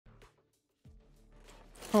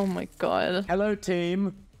Oh my god. Hello,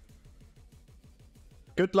 team.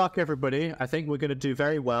 Good luck, everybody. I think we're going to do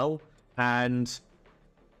very well, and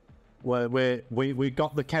we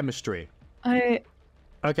got the chemistry. Okay,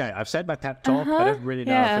 I've said my pep talk. I don't really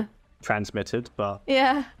know if it transmitted, but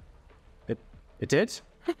yeah, it did.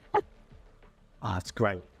 Ah, that's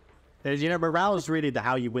great. You know, morale is really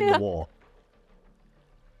how you win the war.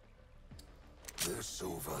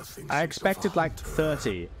 I expected like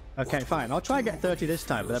 30. Okay, fine. I'll try and get 30 this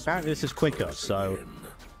time, but apparently this is quicker, so...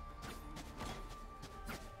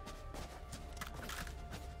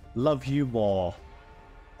 Love you more.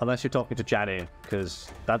 Unless you're talking to Janny, because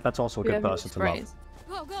that's also a good person to love.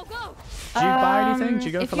 Go, go, go! Do you buy anything? Do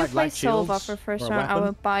you go for like light shields? If you play Sova for first round, I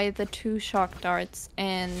would buy the 2 shock darts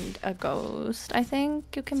and a ghost. I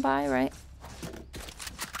think you can buy, right?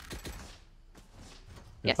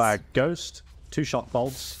 Yes. Buy a ghost, 2 shock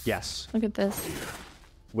bolts. Yes. Look at this.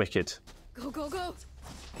 Wicked. Go, go, go!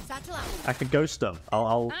 Satchel out. I can ghost them.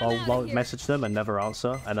 I'll message them and never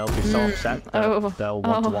answer, and they'll be so upset that they'll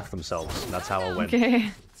want to off themselves. And that's how I'll win. Okay.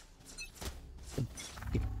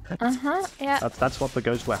 Yeah. That's what the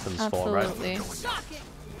ghost weapon's for, right?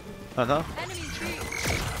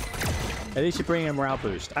 At least you bring in morale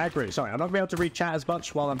boost. I agree. Sorry, I'm not gonna be able to read chat as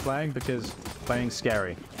much while I'm playing because playing's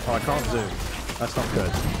scary. Oh, I can't zoom. That's not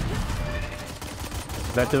good.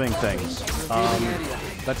 They're doing things.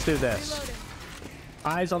 Let's do this.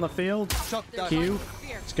 Eyes on the field. Q.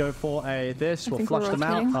 Let's go for a this. We'll flush them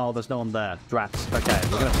out. Oh, there's no one there. Drats. Okay,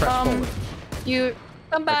 we're gonna press forward. You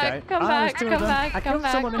come back. Come back. Come back. Come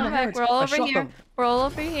back. Come back. We're all over here. We're all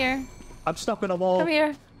over here. I'm stuck in a wall. Come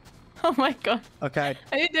here. Oh my god. Okay.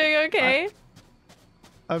 Are you doing okay?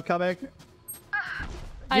 I'm coming.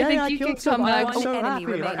 I think you can come back. I'm so happy.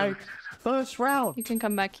 Like, first round. You can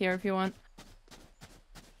come back here if you want.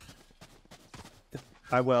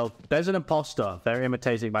 I will. There's an imposter. They're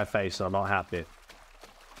imitating my face, so I'm not happy.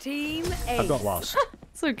 Team A. I've got lost.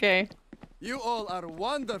 It's okay. You all are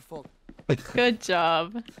wonderful. Good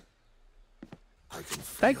job.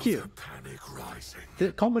 Thank you.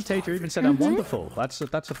 The commentator even said I'm wonderful. That's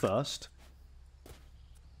a first.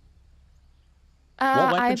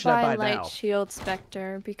 What weapon should I buy light now? shield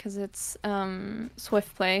specter because it's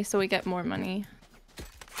swift play, so we get more money.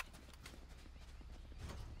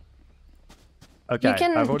 Okay, you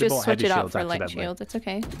can I've already just bought switch heavy it out shields for light accidentally. shield. It's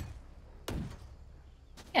okay.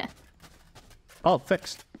 Yeah. Oh,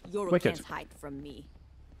 fixed. Yoru Wicked. can't hide from me.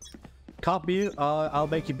 Can't be you. I'll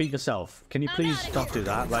make you beat yourself. Can you please stop do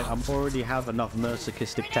that? Like, I already have enough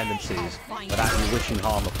masochistic tendencies without you wishing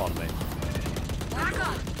harm upon me.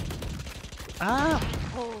 Ah!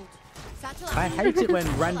 I hate it when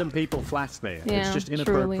random people flash me. Yeah, it's just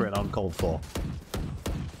inappropriate and uncalled for.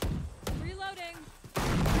 Reloading.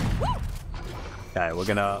 Okay, we're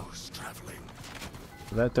gonna...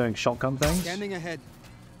 They're doing shotgun things. Scanning ahead.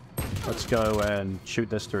 Let's go and shoot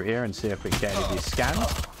this through here and see if we can get any of these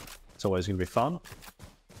scans. It's always gonna be fun.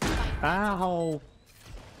 Ow!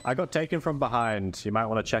 I got taken from behind. You might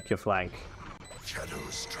want to check your flank.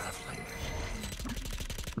 Shadows traveling.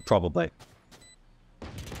 Probably.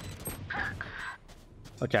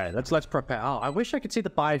 Okay, let's prepare. Oh, I wish I could see the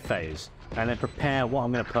buy phase and then prepare what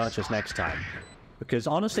I'm going to purchase next time. Because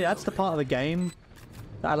honestly, that's the part of the game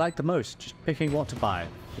that I like the most. Just picking what to buy.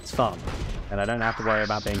 It's fun. And I don't have to worry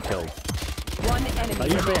about being killed. One enemy. I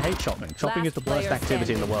usually hate shopping. Shopping is the worst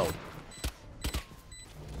activity in the world.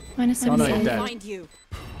 Minus Oh no, 17. you're dead. Find you.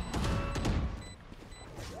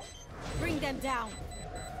 Bring them down.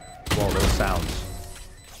 Whoa, those sounds.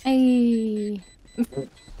 Hey.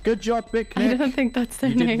 Good job, Big I Nick. don't think that's their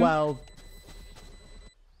You name. did well.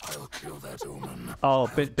 I'll kill that omen. Oh,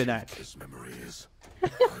 Binek. His memories.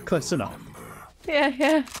 Close enough. Yeah,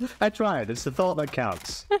 yeah. I tried. It's the thought that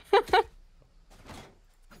counts.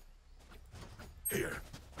 Here.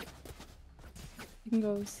 You can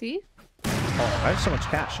go see. Oh, I have so much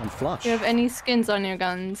cash. I'm flush. Do you have any skins on your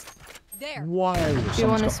guns? There. Wow. Do you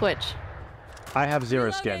want to switch? I have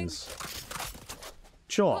 0 skins.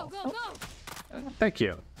 Sure. Go, go, go. Thank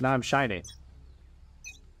you. Now I'm shiny.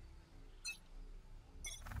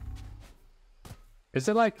 Is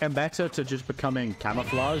it like a meta to just becoming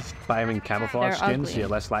camouflaged by having camouflage They're skins? ugly. So you're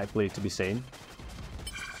less likely to be seen.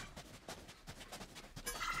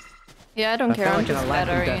 Yeah, I don't care. feel I'm like in just a life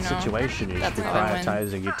better, and death you know. situation, you should That's be how I win.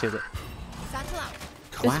 prioritizing utility. Satchel out.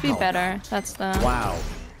 Just be better. That's the. Wow.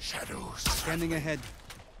 Shadows. Scanning ahead.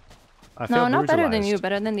 I feel No, not better than brutalized. you.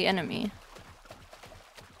 Better than the enemy.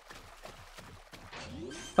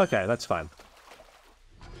 Okay, that's fine.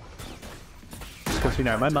 Because you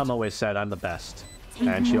know, my mum always said I'm the best,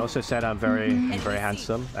 and she also said I'm very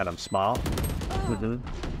handsome and I'm smart.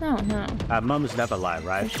 No, no. Mums never lie, For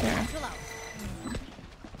right? sure. Satchel out.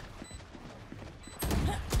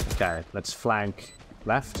 Okay, let's flank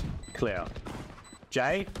left. Clear.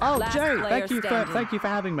 Jay? Oh, Last Jay! player standing. Thank you for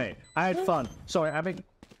having me. I had fun. Sorry, I mean...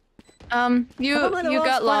 You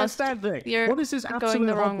got lost. You're What is this going absolute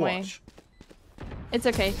the wrong way. hogwash? It's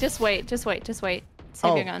okay. Just wait. Just wait. Just wait.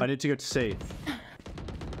 Save Oh, your gun. I need to go to C.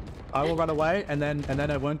 I will run away, and then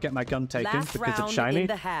I won't get my gun taken Last because it's round shiny, in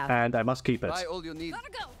the half. and I must keep it. Buy all you need. Gotta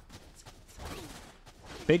go.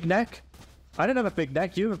 Big neck? I don't have a big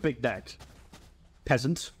neck. You have a big neck.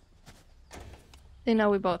 Peasant. They know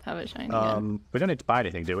we both have a shiny gun. We don't need to buy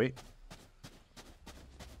anything, do we?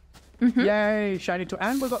 Yay, shiny toy.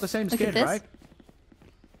 And we've got the same Look skin, at this. right?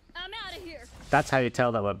 I'm out of here. That's how you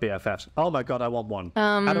tell that we're BFFs. Oh my god, I want one.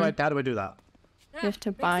 How do I do that? You have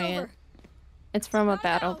to buy it. It's from a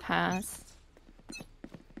battle pass.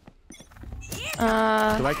 Do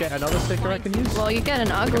I get another sticker I can use? Well, you get an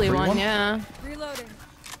ugly free one, one? yeah. Reloading.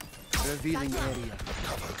 Revealing area.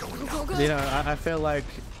 Go, go. You know, I feel like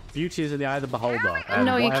beauty is in the eye of the beholder, and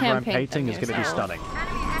No, you whatever can't I'm paint painting them is going to be yourself. stunning.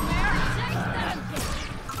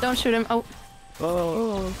 Don't shoot him. Oh.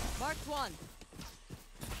 Oh, Marked one.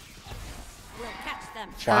 We'll catch them.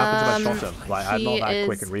 what happens if I shot him? Like, I'm not He that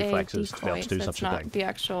quick is in reflexes a to be able to do decoy, so such it's a not thing. the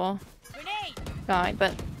actual Grenade. guy,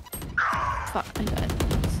 but fuck, I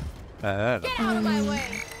died. Get out of my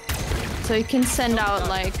way. So you can send out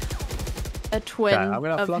like a twin Okay, I'm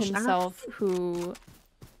gonna of flush himself who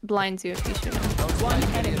blinds you if you shoot him. One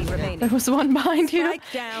enemy There remaining. was one behind you. Strike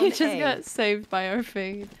down He just A. got saved by our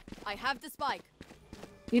fade. I have the spike.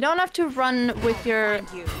 You don't have to run with your.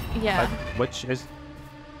 Find you. Yeah, Which is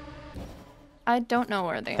I don't know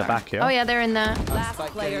where they the are. back here? Oh yeah, they're in that. Last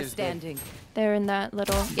Spike player carrier's dead. standing. They're in that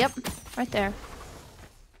little. Yep, right there.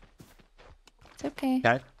 It's okay.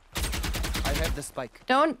 okay. I have the spike.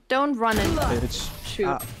 Don't run and It's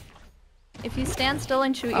shoot. If you stand still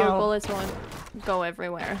and shoot, your Oh. bullets won't go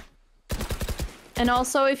everywhere. And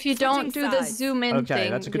also, if you don't do the sides. zoom in okay.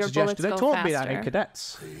 thing, That's a good your suggestion. They bullets go taught me that in faster.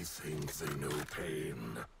 cadets. They think they know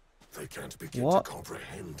pain. They can't begin What? to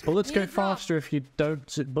comprehend it. Bullets go faster if you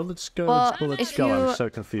don't. Bullets go. Well, bullets if go. I'm you- so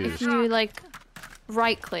If confused. you like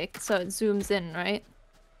right click, so it zooms in, right?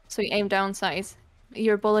 So you aim down sights,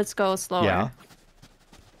 your bullets go slower. Yeah.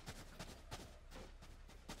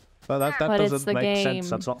 But that But it's doesn't the make game. sense.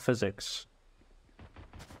 That's not physics.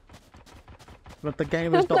 But the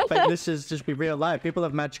game is not. This is just be real life. People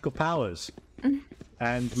have magical powers,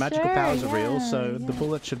 and magical Sure, powers are real. yeah, So the yeah.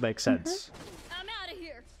 bullet should make sense. I'm out of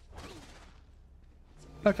here.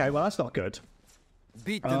 Okay, well that's not good.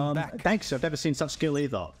 Beat them back. Thanks. I've never seen such skill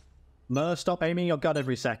either. Mer, stop aiming your gun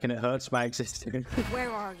every second. It hurts my existence. Where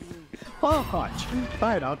are you? Oh, gosh.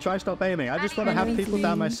 Fine, I'll try stop aiming. I just want to have people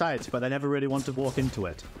down my Please. sights, but I never really want to walk into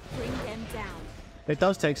it. Bring them down. It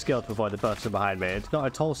does take skill to avoid the person behind me. It's not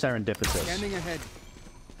at all serendipitous. Scanning ahead.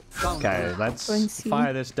 Found Okay, one. let's Go and see.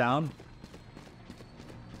 fire this down.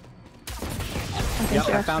 I think Yep,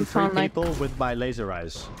 you I actually found three like- people with my laser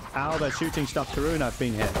eyes. Ow, they're shooting stuff through and I've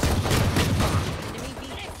been hit. Enemy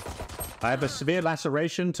beat. I have a severe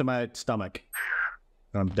laceration to my stomach.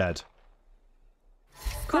 I'm dead.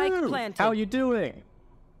 Spike Crew, planted. how are you doing?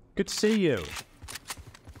 Good to see you.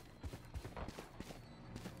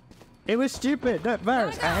 It was stupid. No,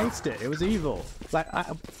 Varus, I hated it. It was evil. Like,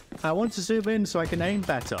 I want to zoom in so I can aim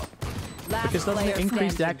better. Last Because doesn't player it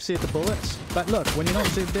increase the standing. accuracy of the bullets? But look, when you're not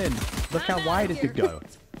zoomed in, look how wide it could go.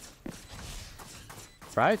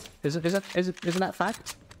 Right? Isn't that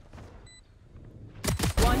fact?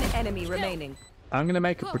 One enemy remaining. I'm gonna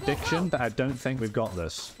make a prediction that I don't think we've got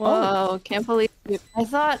this. Whoa, can't believe you. I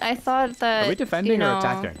thought that Are we defending you know, or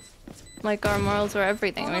attacking? like our morals are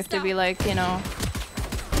everything. We have to be like, you know,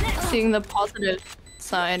 seeing the positive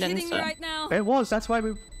side and Hitting me stuff. right now. It was. That's why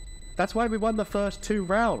we won the first 2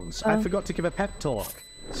 rounds. I forgot to give a pep talk,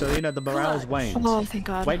 so you know the morale's waned. Oh, thank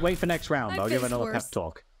God. Wait for next round. I'll give faced another worse. pep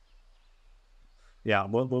talk. Yeah,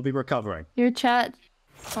 we'll be recovering. Your chat.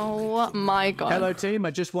 Oh my God. Hello team,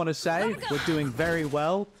 I just want to say we're doing very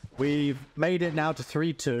well. We've made it now to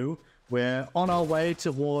 3-2. We're on our way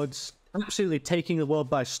towards absolutely taking the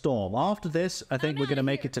world by storm. After this, I think we're going to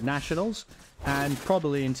make it to nationals and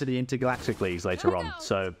probably into the intergalactic leagues later on.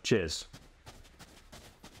 So cheers.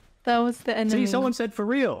 That was the enemy. See, someone said for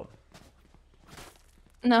real.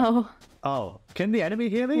 No. Oh, can the enemy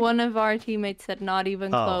hear me? One of our teammates said not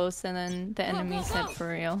even Oh. close, and then the enemy said for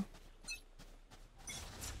real.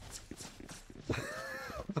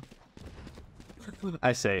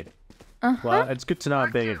 I see. Well, it's good to know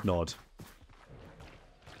I'm being ignored.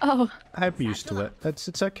 Oh, I'm used to it.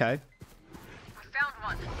 It's okay.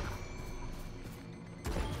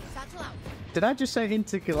 Satchel out. Did I just say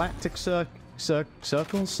intergalactic circuits?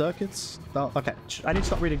 Oh, okay. I need to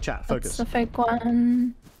stop reading chat. Focus. That's the fake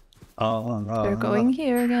one. They're going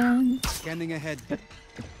here again. Scanning ahead.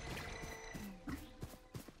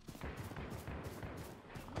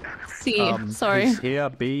 C. Sorry. He's here.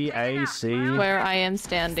 B, A, C. Where I am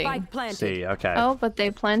standing. Spike planted. C. Okay. Oh, but they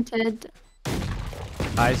planted.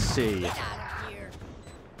 I see.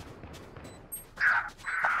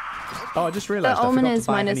 Oh, I just realized I Omen forgot is to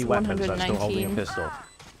buy minus any weapons. I'm still holding a 119. pistol.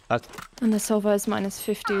 That's... And the Sova is minus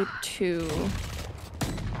 52.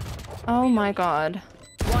 Oh my god.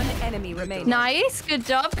 One enemy remaining. Nice! Good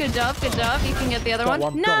job, good job, good job. You can get the other Got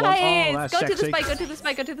one. one, got one. Oh, Nice! that's Go to the sexy. spike, go to the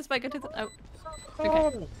spike, go to the spike, go to the... Oh.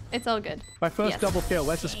 Okay. It's all good. My first Yes. double kill.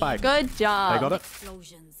 Where's the spike? Good job. I got it.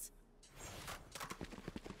 Explosions.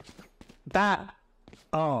 That...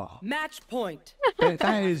 Oh. Match point.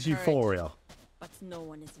 That is euphoria. But no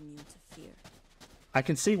one is immune to fear. I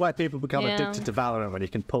can see why people become Yeah. addicted to Valorant when you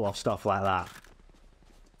can pull off stuff like that.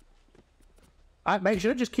 Mate,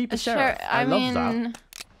 should I just keep the sheriff? I love that.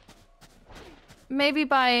 Maybe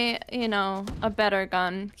buy, you know, a better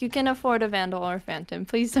gun. You can afford a Vandal or Phantom.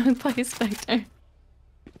 Please don't play Spectre.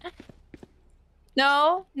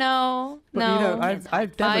 No, no, But, no. you know,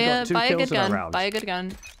 I've never got 2 buy a kills good in a gun. round. Buy a good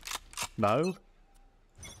gun. No?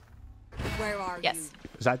 Where are Yes.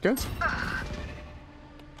 Is that good?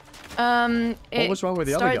 It was wrong with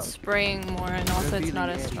the other gun? starts spraying more, and also it's not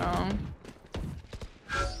as strong.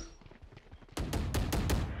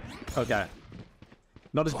 Okay.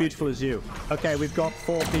 Not as beautiful as you. Okay, we've got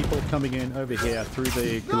 4 people coming in over here through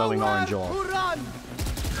the glowing orange orb.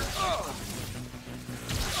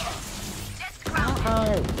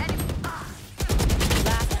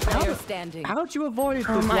 Last player standing. How'd you avoid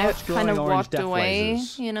the I large glowing kind of orange walked death away,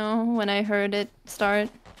 lasers? you know, when I heard it start.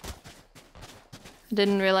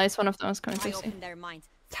 Didn't realize one of them was coming I to see. open their minds.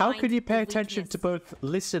 How Find could you pay the attention to weakness. both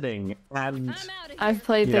listening and... I've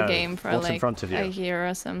played You the know, game for what's in like front of you? a year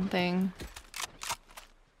or something.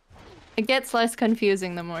 It gets less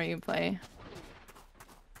confusing the more you play.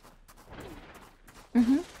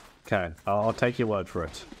 Okay, I'll take your word for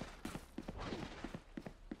it.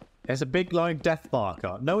 There's a big glowing death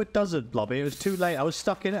marker. No, it doesn't, Blobby. It was too late. I was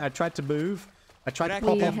stuck in it. I tried to move. I tried to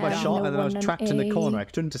pop We off my have shot, no and then I was one on trapped in the A. corner. I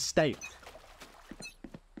couldn't escape.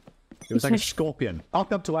 It was like a scorpion. I'll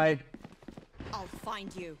come to A. I'll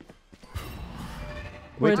find you.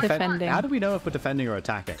 We're defending. How do we know if we're defending or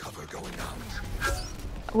attacking? Cover going out.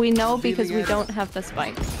 We know because we don't have the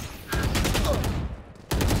spike.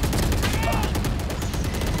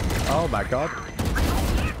 Oh my god.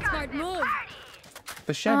 Smart move.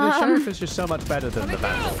 The sheriff is just so much better than the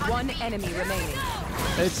Vandal. One enemy remaining.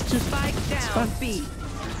 It's just... Spike down. fun. B.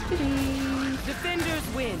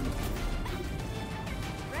 Defenders win.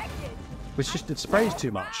 It's just, it sprays too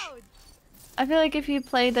much. I feel like if you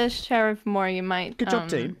play the sheriff more, you might Good job,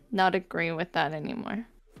 team. not agree with that anymore.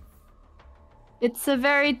 It's a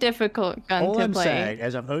very difficult gun All to I'm play. saying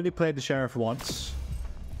is I've only played the sheriff once.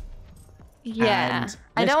 Yeah, and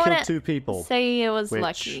I let's don't kill want 2 people. to say it was which-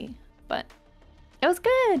 lucky, but it was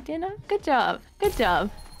good. You know, good job, good job.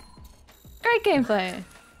 Great gameplay.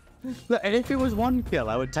 Look, and if it was 1 kill,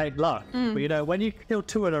 I would take luck. But you know, when you kill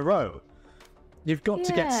 2 in a row, you've got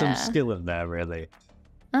to get some Yeah. skill in there, really.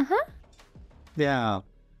 Uh-huh. Yeah.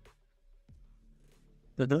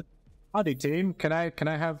 Howdy, team. Can I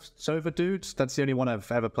have Sova dudes? That's the only one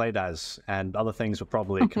I've ever played as, and other things would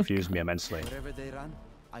probably confuse me immensely. Wherever they run,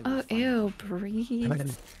 I will Oh, find ew,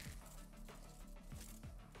 breathe.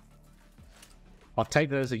 I'll take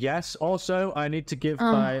that as a yes. Also, I need to give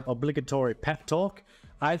my obligatory pep talk.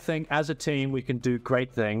 I think as a team, we can do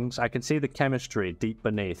great things. I can see the chemistry deep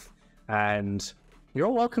beneath. And you're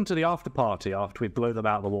all welcome to the after party after we blow them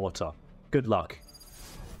out of the water. Good luck.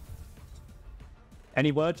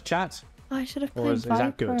 Any words, chat? Oh, I should have Or played is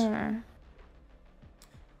that good? Viper.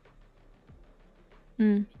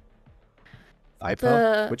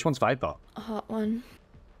 Viper? Which one's Viper? Hot one.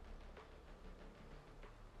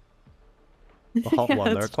 The hot Yeah, one.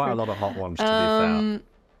 There are that's quite a true. lot of hot ones, to be fair.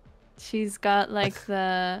 She's got like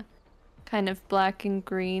the kind of black and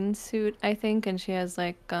green suit, I think, and she has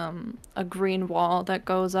like a green wall that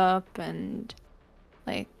goes up and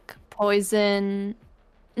like poison.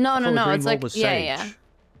 No, I no, thought the no. green It's wall like was yeah, Sage. yeah.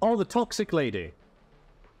 Oh, the toxic lady.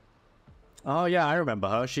 Oh yeah, I remember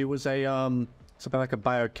her. She was a something like a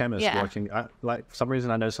biochemist Yeah. working. Like for some reason,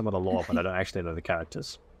 I know some of the lore, but I don't actually know the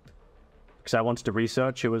characters. Because I wanted to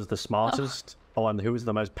research who was the smartest, and who was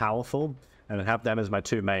the most powerful, and have them as my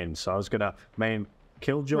 2 mains. So I was gonna main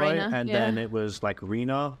Killjoy, Reyna, and yeah. then it was like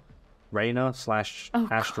Reyna / Oh,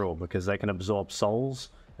 Astral, because they can absorb souls,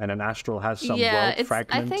 and an astral has some Yeah, world it's.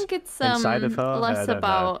 fragment I think it's inside of her. I less don't know.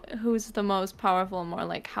 about who's the most powerful, more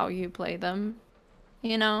like how you play them.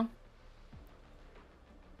 You know.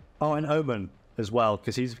 Oh, and Omen as well,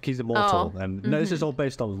 because he's immortal, Oh, and no, this is all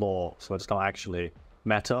based on lore, so it's not actually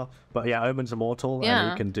meta. But yeah, Omen's immortal,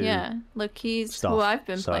 and he can do yeah. Look, he's stuff. who I've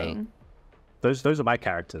been So, playing. Those are my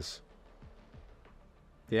characters.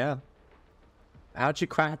 Yeah. How'd you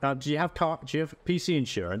crack? Do you have PC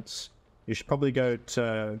insurance? You should probably go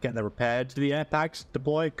to get them repaired. Do the air packs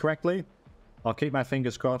deploy correctly? I'll keep my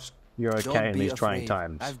fingers crossed. You're okay Don't in be these trying afraid.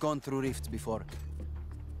 times. I've gone through rifts before.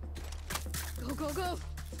 Go, go, go.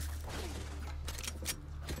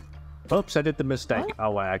 Oops, I did the mistake.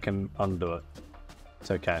 Oh wait, I can undo it.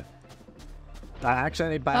 It's okay. I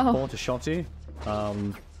accidentally bought a shotty.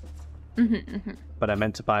 But I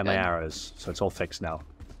meant to buy my arrows, so it's all fixed now.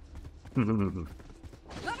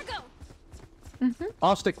 Gotta go.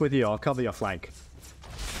 I'll stick with you. I'll cover your flank.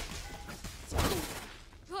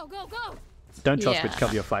 Go, go, go. Don't trust me to Yeah.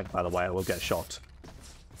 cover your flank, by the way. It will get shot.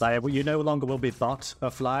 Like, you no longer will be butt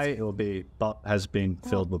a fly. It will be butt has been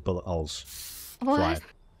filled with bullet holes. What? Fly.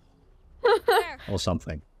 There. Or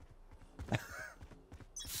something.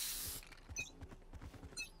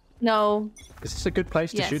 No. Is this a good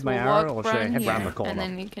place to Yes, shoot my we'll arrow, or walk should I around head around here, the corner? and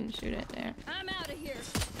then you can shoot it there. I'm out of here.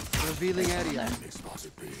 Revealing area.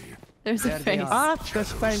 There's a There they face. are. There's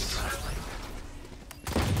space.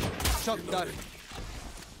 Shot done.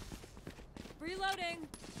 Reloading.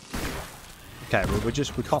 Okay,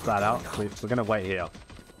 we cop that out. We're gonna wait here.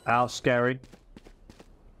 Ow, scary.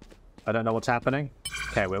 I don't know what's happening.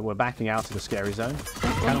 Okay, we're backing out of the scary zone.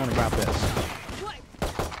 Kinda wanna grab this.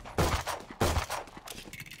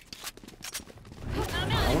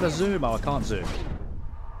 I wanna zoom, I can't zoom.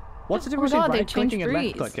 What's the difference God, between they right clicking changed and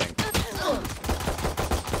left breeds. clicking?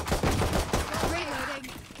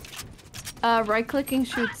 Reloading. Right-clicking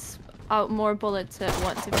shoots out more bullets at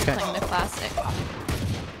once if you're playing the classic.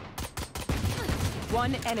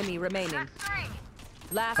 One enemy remaining.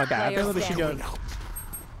 Last Okay, I player feel we should go. standing.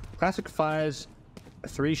 Classic fires a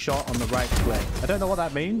 3-shot on the right click. I don't know what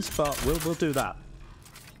that means, but we'll do that.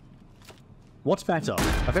 What's better?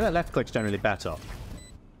 I feel like left click's generally better.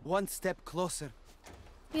 One step closer.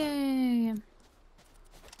 Yay.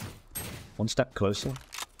 One step closer.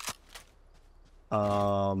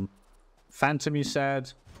 Phantom, you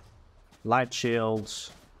said. Light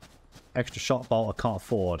shields. Extra shot bolt I can't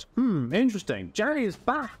afford. Interesting. Jerry is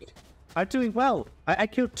back. I'm doing well. I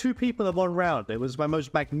killed 2 people in 1 round. It was my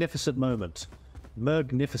most magnificent moment.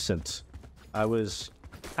 Magnificent. I was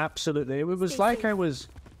absolutely... It was like I was...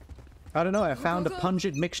 I don't know, I found a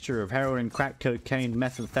pungent mixture of heroin, crack cocaine,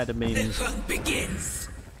 methamphetamines...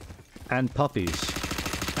 and puppies.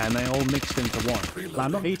 And they all mixed into one.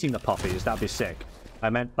 I'm not eating the puppies, that'd be sick. I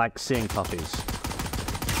meant like seeing puppies.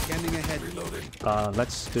 Scanning ahead.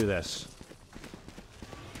 Let's do this.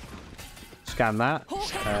 Scan that.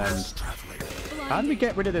 And how do we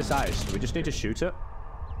get rid of this ice? Do we just need to shoot it?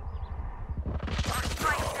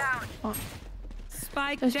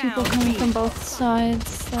 Spike There's down. people coming from both sides,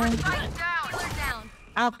 so...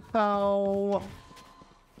 Ow!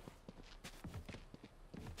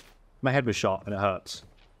 My head was shot and it hurts.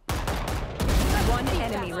 One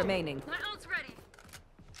enemy remaining. My ult's ready.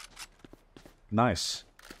 Nice.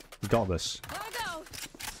 You got this. Gotta go.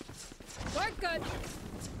 We're good.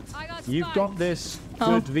 I got You've spike. got this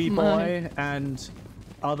Oh, good V-boy and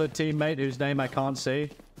other teammate whose name I can't see.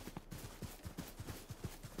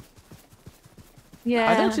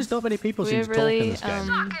 Yeah. I noticed not many people seem we to talk in really, this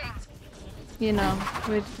game. you know,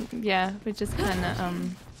 we just kind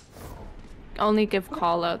of, only give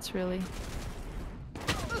call-outs, really.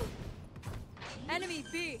 Enemy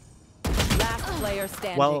B. Last player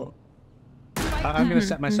standing. Well, I'm going to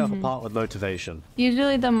set myself apart with motivation.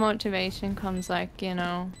 Usually the motivation comes, like, you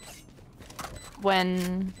know,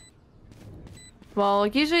 when... Well,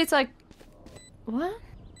 usually it's like... What?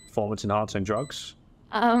 Performance enhancing drugs?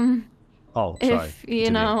 Oh, sorry. If, you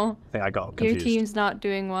Continue. know, I think I got your confused. team's not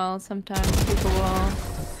doing well, sometimes people will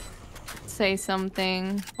say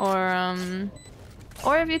something, or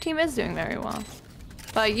if your team is doing very well.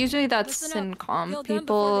 But usually that's Listen in up. comp. Kill them before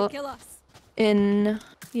People they kill us. in,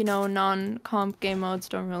 you know, non-comp game modes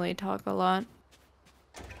don't really talk a lot.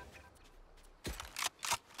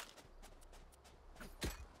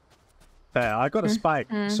 Fair, I got a spike,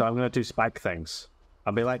 so I'm going to do spike things.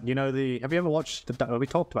 I'll be like, you know, have you ever watched we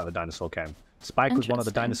talked about the dinosaur game. Spike was one of the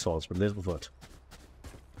Interesting. dinosaurs from Littlefoot.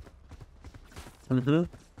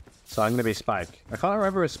 So I'm going to be Spike. I can't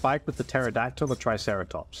remember if Spike was the pterodactyl or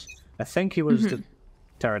triceratops. I think he was the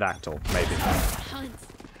pterodactyl, maybe. Hunt.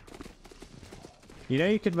 You know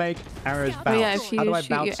you can make arrows bounce. Oh yeah, if How do you I shoot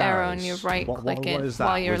your bounce arrow arrows? and you right click what it is that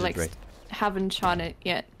while you're like wizardry? haven't shot it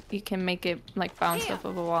yet, you can make it like bounce off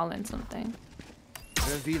of a wall and something.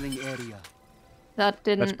 Revealing area. That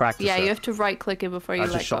didn't. Let's practice yeah, it. you have to right click it before you I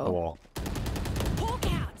let just shot the go. wall. Hawk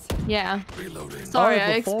out. Yeah. Reloading. Sorry, Oh,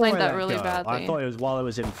 I before explained that let really go. badly. I thought it was while it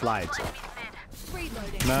was in flight.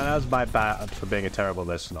 Reloading. No, that was my bad for being a terrible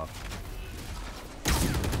listener.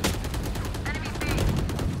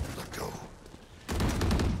 Let go.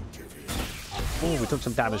 Oh, we took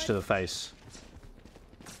some damage to the face.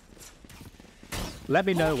 Let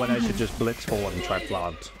me know when I should just blitz forward and try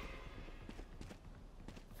plant.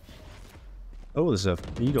 Oh, there's a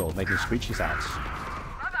eagle making screechy sounds.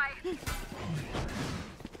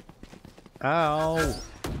 Ow!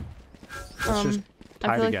 Let's just I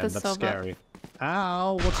hide feel like again. the That's Sova- scary.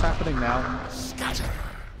 Ow! What's happening now?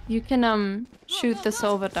 You can shoot the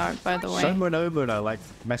Sova dart, by the way. Someone over now, like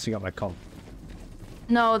messing up my comp.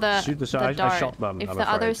 No, the Shoot the the I dart. shot them, if I'm the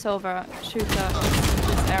other afraid. Sova shoots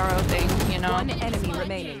this arrow thing, you know, One enemy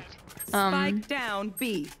remaining. Spike down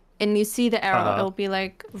B. and you see the arrow, Uh-huh. it'll be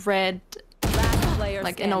like red, Last player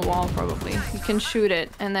like in a standing. wall probably. You can shoot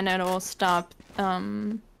it, and then it'll stop.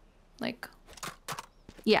 Like,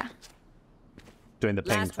 yeah. Doing the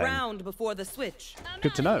ping Last thing. round before the switch.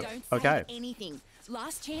 Good to know. Don't say Okay. anything.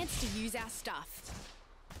 Last chance to use our stuff.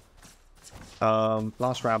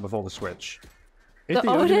 Last round before the switch. Is The the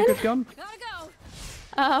Odin a Odin? good gun? Gotta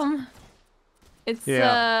go. It's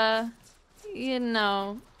Yeah. you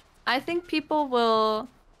know, I think people will.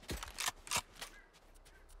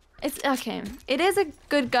 It's okay. It is a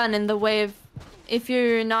good gun in the way of, if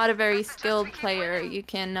you're not a very skilled player, you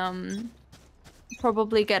can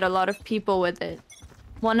probably get a lot of people with it.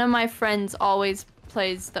 One of my friends always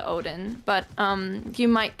plays the Odin, but you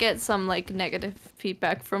might get some like negative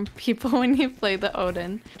feedback from people when you play the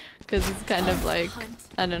Odin, because it's kind of like,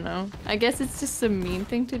 I don't know. I guess it's just a mean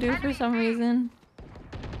thing to do for some reason.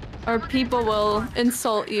 Or people will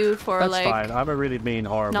insult you for That's like fine. I'm a really mean,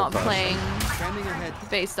 horrible not person. playing Standing ahead.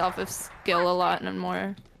 based off of skill a lot and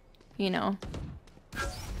more, you know,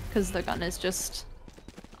 because the gun is just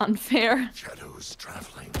unfair. Shadows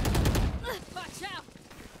traveling. Watch out.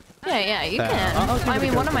 Yeah, you Fair. can. I'll give I it a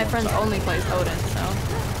mean, go one of for my one friends time. only plays Odin,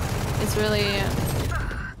 so it's really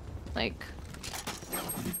like,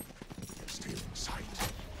 Stealing sight.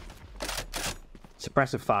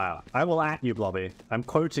 Suppressive fire. I will at you, Blobby. I'm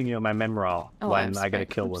quoting you on my memoir Oh, when I'm I get a spike.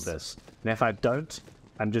 kill with Oops. this. And if I don't,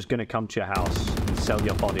 I'm just gonna come to your house and sell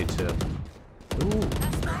your body to... Ooh,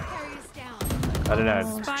 Our spike carrier's down. I don't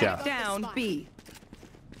know. It's Spike Jeff. down B.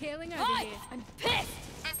 Healing over here. I'm pissed.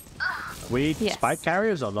 We Yes. spike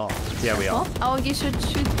carriers or not? Yeah, we are. oh, you should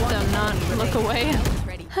shoot them, not look away. It's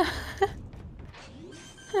ready.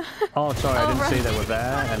 Oh, sorry, I Oh, didn't see right. they were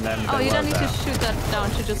there, and then Oh, they you were don't need there. to shoot that down.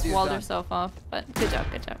 She just It is walled done. herself off. But good job,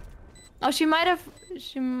 good job. Oh, she might have.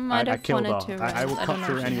 She might I have killed wanted her. to. I will rest. cut don't know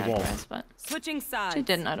through if she any had wall. rest, but Switching sides. she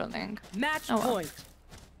didn't. I don't think. Match Oh, well. point.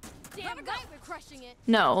 Damn right, we're crushing it.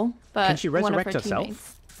 No, but Can she one of resurrect her herself?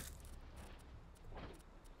 teammates.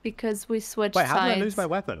 Because we switched Wait, how sides. did I lose my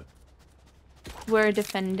weapon? We're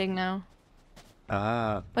defending now.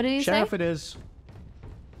 Ah. What did you Sheriff say? it is.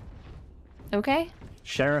 Okay.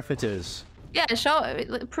 Sheriff it is. Yeah,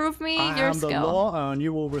 prove me I your am skill. the law, and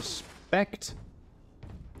you will respect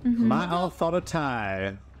Mm-hmm. my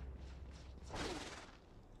authority.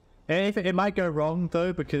 It might go wrong,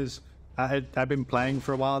 though, because I've been playing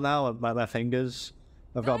for a while now, and my fingers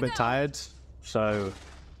have got a bit tired. So,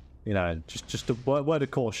 you know, just a word of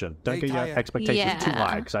caution. Don't They get your tired. expectations too Yeah.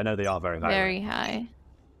 high, because I know they are very high. Very high.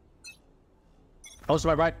 Also,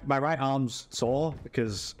 my right arm's sore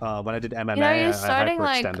because when I did MMA, you're I starting,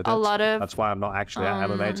 like, hyperextended a it. lot of, That's why I'm not actually at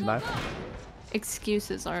MMA tonight.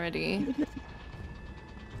 Excuses already.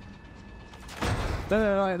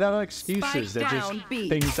 They're not excuses. Spike They're just down, B.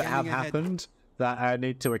 things that have Scanning ahead. happened that I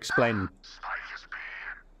need to explain.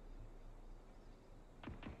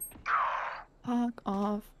 Fuck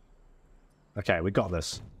off. Okay, we got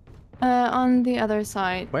this. On the other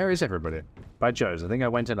side. Where is everybody? By Joe's. I think I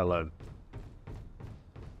went in alone.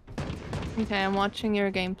 Okay, I'm watching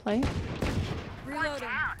your gameplay. Reloading.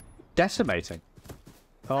 Decimating.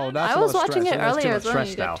 Oh, that's I a lot was of watching stress. it That's too earlier much as well. And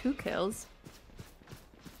stress you now. got 2 kills.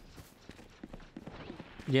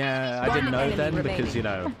 Yeah, I didn't know enemy then because, remaining. you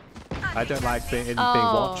know, I don't like being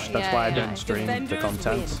Oh, watched. That's yeah, why I yeah. don't stream the Defenders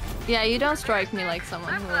content. win. Yeah, you don't strike me like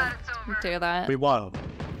someone who would do that. We won.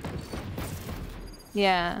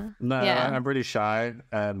 Yeah. No, yeah. I'm really shy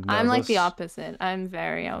and I'm like the nervous, opposite. I'm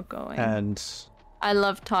very outgoing. And I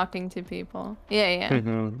love talking to people. Yeah, yeah.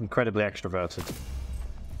 incredibly extroverted.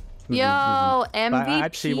 Yo, MVP. I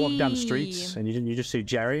actually walk down the streets and you just see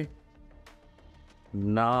Jerry.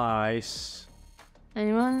 Nice.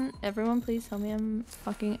 Everyone, please tell me I'm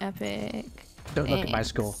fucking epic. Don't look at my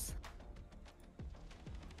score.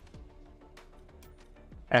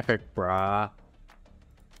 Epic, brah.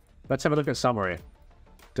 Let's have a look at summary.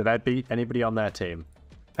 Did I beat anybody on their team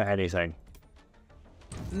at anything?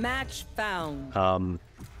 Match found.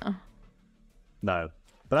 No.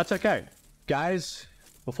 But that's okay. Guys,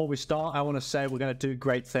 before we start, I want to say we're going to do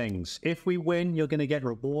great things. If we win, you're going to get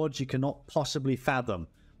rewards you cannot possibly fathom.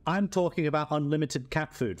 I'm talking about unlimited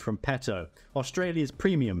cat food from Petto, Australia's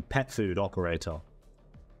premium pet food operator.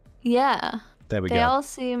 Yeah. There we go. They all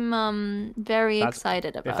seem very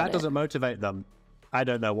excited about it. If that doesn't motivate them, I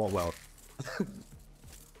don't know what will.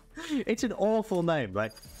 It's an awful name.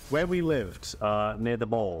 Like, where we lived, near the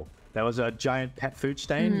mall, there was a giant pet food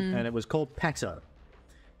stain, and it was called Petto.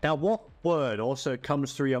 Now, what word also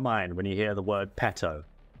comes through your mind when you hear the word Petto?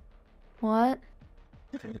 What?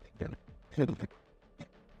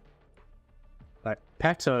 Like,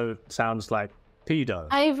 Petto sounds like pedo.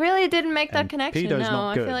 I really didn't make that And connection. pedo's No,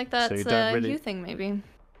 not I good, feel like so that's you don't a really- you thing, maybe.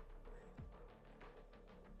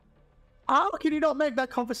 How can you not make that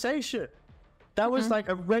conversation? That was like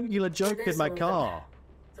a regular joke in my car.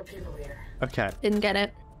 The people leader. Okay, Didn't get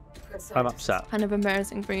it. Good I'm scientist. upset. Kind of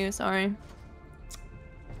embarrassing for you. Sorry.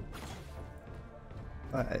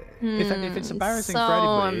 If it's embarrassing so for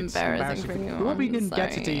anybody, it's embarrassing for you. Well, we I'm didn't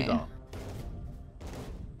get it sorry. either.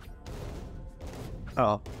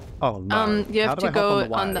 Oh no. You How have do I to hop go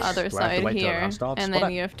the on the wires? other Do I have to side wait till here, that starts? and What then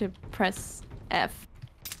I- you have to press F.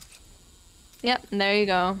 Yep, there you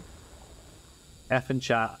go. F in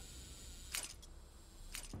chat.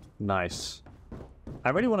 Nice. I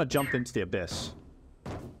really want to jump into the abyss,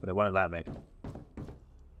 but it won't let me.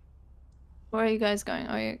 Where are you guys going?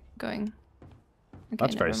 Are you going? Okay,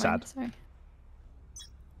 That's very never mind, sad.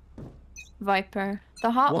 Sorry. Viper,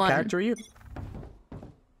 the hot What one. character are you?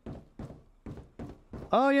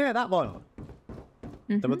 Oh yeah, that one.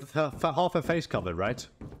 With half her face covered, right?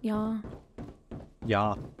 Yeah.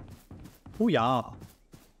 Yeah. Oh yeah.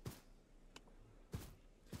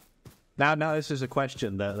 Now this is a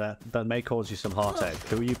question that may cause you some heartache.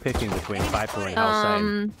 Who are you picking between Viper and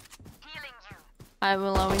Halsane? I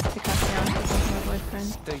will always pick up Leon because he's my boyfriend.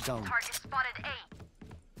 Stay down.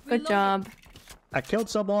 Good job. I killed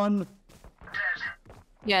someone.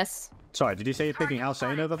 Yes. Sorry, did you say you're picking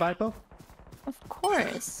Halsane over Viper? Of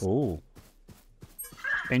course. Ooh.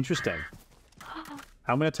 Interesting.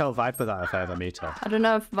 I'm gonna tell Viper that if I ever meet her. I don't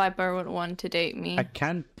know if Viper would want to date me. I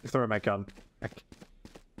can throw my gun.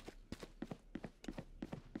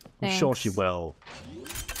 I'm sure she Thanks. will.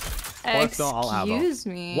 Or if not, I'll have her. Excuse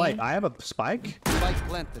me. Wait, I have a spike? Spike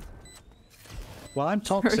planted. Well, I'm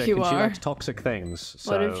toxic you and she are. likes toxic things.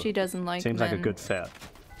 So What if she doesn't like seems men? like a good fit.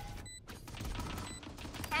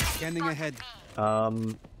 Scanning ahead.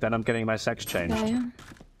 Then I'm getting my sex changed. Yeah.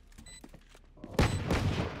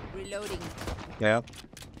 Reloading. Yeah.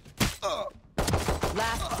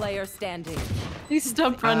 Last player standing. You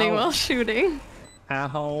stop running Ow. while shooting.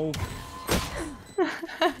 Ow.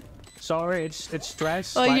 Sorry, it's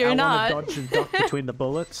stress. Well, like, you're I not. want to dodge and duck between the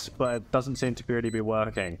bullets, but it doesn't seem to really be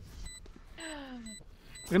working.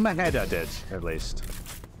 In my head, I did, at least.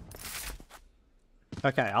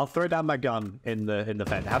 Okay, I'll throw down my gun in the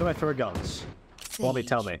vent. How do I throw guns? Bobby,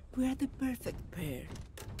 tell me. We're the perfect pair.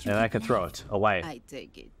 And I can throw it away. I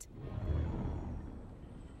take it.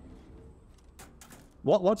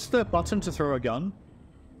 What's the button to throw a gun?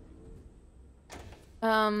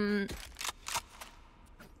 I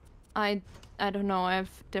don't know. I have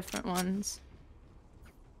different ones.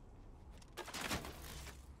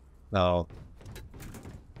 No.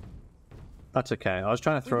 That's okay. I was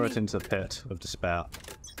trying to throw it into the pit of despair.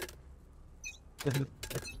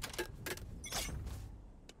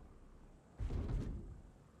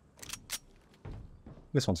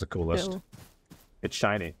 This one's the coolest. Cool. It's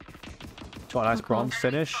shiny. It's got a nice bronze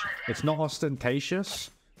finish. It's not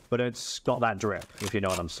ostentatious, but it's got that drip, if you know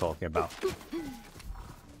what I'm talking about.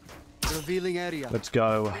 Revealing area. Let's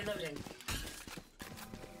go. Reloading.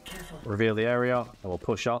 Careful. Reveal the area, and we'll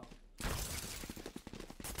push up.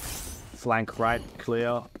 Flank right,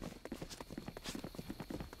 clear.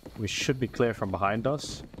 We should be clear from behind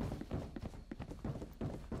us.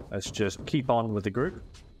 Let's just keep on with the group.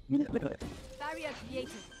 Barrier created.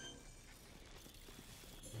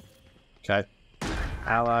 Okay.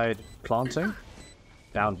 Allied planting.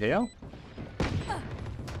 Down here.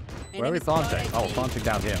 Where are we planting? Oh, planting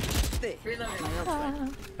down here.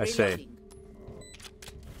 Reloading. I see.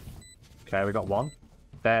 Okay, we got one.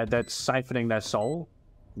 They're siphoning their soul.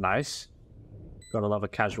 Nice. Gotta love a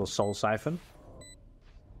casual soul siphon.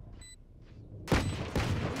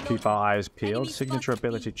 Keep our eyes peeled. Signature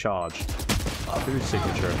ability charged. Whose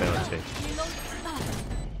signature ability?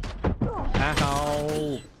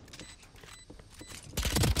 Ow!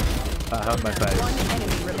 That hurt my face. One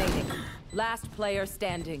enemy remaining. Last player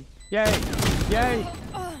standing. Yay! Yay!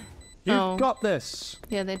 You've Oh. got this!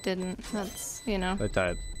 Yeah, they didn't. That's, you know, They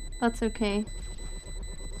died. that's okay.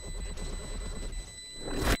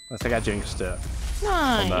 I think I jinxed it.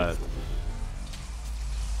 Nice. No.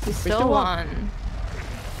 We still still won. won.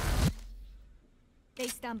 They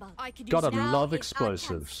stumble. I could Gotta use now love is our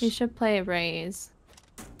explosives. You should play Raze.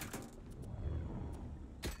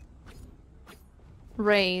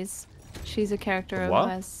 Raze. She's a character who What?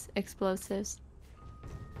 has explosives.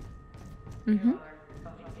 Mm-hmm.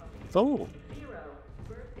 Oh!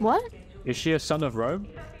 What? Is she a son of Rome?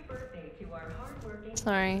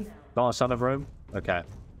 Sorry. Not a son of Rome? Okay.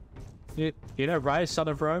 You know Rise, son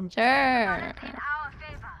of Rome? Sure.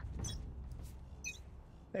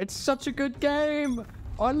 It's such a good game!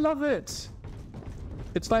 I love it!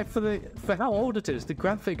 It's like for how old it is, the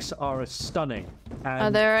graphics are stunning. And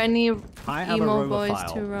Are there any I have emo a boys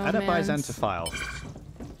Romophile to and a romance? Byzantophile.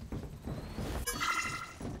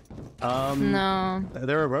 No.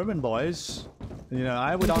 There are Roman boys. You know,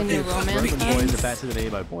 I would You can argue do Roman romance boys games? are better than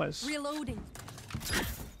emo boys. Reloading.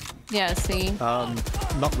 Yeah, see.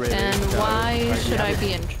 Not really. And no. why Like, you should I have- be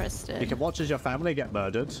You interested? can watch as your family get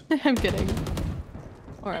murdered. I'm kidding.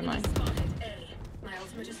 Or am I?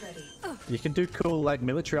 You can do cool, like,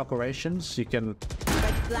 military operations. You can...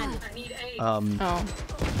 Oh.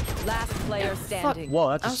 Last player standing. Whoa,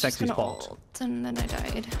 that's I a was just sexy gonna spot. ult, and then I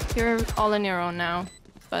died. You're all on your own now.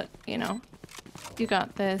 But, you know. You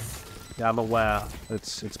got this. Yeah, I'm aware.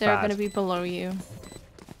 It's They're bad. gonna be below you.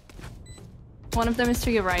 One of them is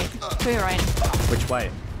to your right. To your right. Which way?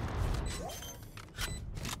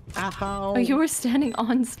 Ow! Oh, you were standing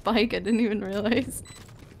on Spike. I didn't even realize.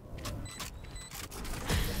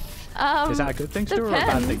 Is that a good thing to do or a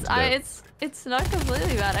bad thing to do? It's not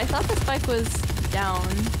completely bad. I thought the Spike was down.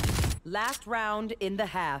 Last round in the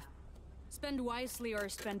half. Spend wisely or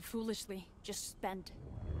spend foolishly. Just spend.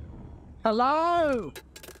 Hello!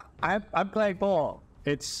 I'm playing ball.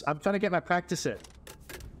 I'm trying to get my practice in.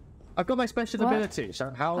 I've got my special What? ability,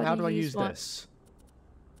 so how do I use what? this?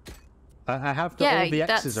 I have Yeah, all the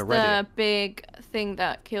that's X's already. the big thing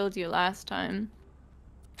that killed you last time.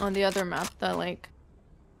 On the other map, the like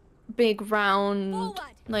big round, Forward.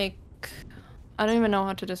 like I don't even know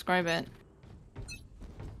how to describe it.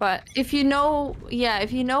 But if you know, yeah,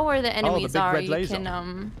 if you know where the enemies big are, red you laser.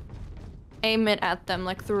 can aim it at them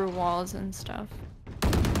like through walls and stuff.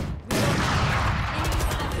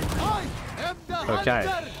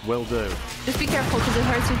 Okay, will do. Just be careful because it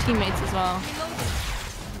hurts your teammates as well.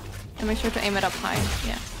 And make sure to aim it up high.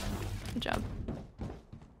 Yeah. Good job.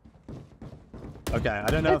 Okay, I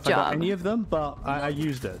don't know Good if I got job. any of them, but I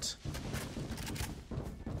used it.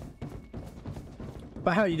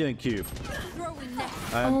 But how are you doing, Cube? Throwing next.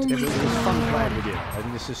 It was fun playing with you. I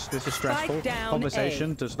think this is stressful. down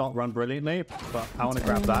Conversation A. does not run brilliantly, but I want to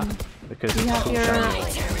grab that because You it's have cool your- sharing.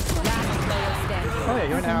 Last player standing. Oh yeah,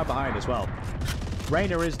 you're an hour behind as well.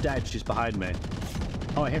 Reyna is dead. She's behind me.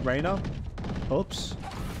 Oh, I hit Reyna. Oops.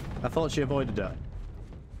 I thought she avoided it.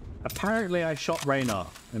 Apparently, I shot Reyna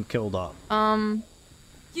and killed her.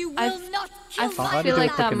 You will I've- not I kill my I'll feel do a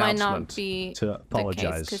like quick that might not announcement be to the case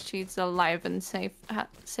apologize. because she's alive and safe.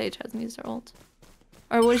 Sage hasn't used her ult.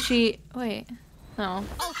 Or was she? Wait, no.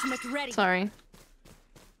 ultimate ready. Sorry.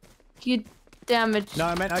 You damaged. No,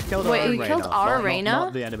 I meant I killed Wait, our you Reyna. killed our not, Reyna?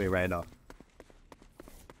 Not the enemy Reyna.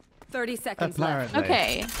 30 seconds left. Apparently.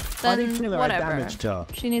 Okay, I didn't then feel I whatever. damaged her.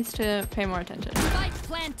 She needs to pay more attention. Spike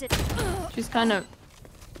planted. She's kind of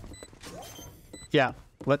Yeah.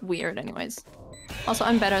 weird, anyways. Also,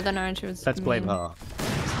 I'm better than her, and she was. Let's blame mean, her. so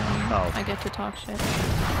Oh. I get to talk shit.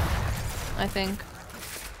 I think.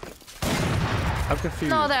 I'm confused.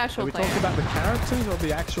 No, the actual Are we player. talking about the characters or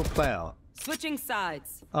the actual player? Switching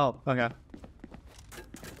sides. Oh, okay.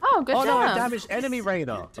 Oh, good Oh job. no, I damaged enemy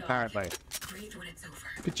Reyna, apparently.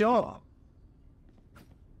 Good job.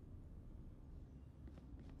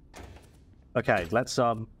 Okay, let's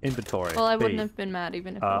inventory. Well, I B. wouldn't have been mad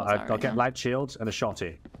even if it was I'll get Ariana. light shields and a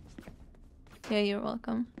shotty. Yeah, you're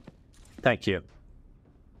welcome. Thank you.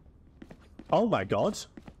 Oh my god.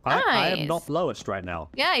 I am Nice. not lowest right now.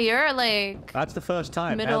 Yeah, you're like That's the first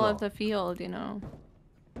time middle ever. of the field, you know.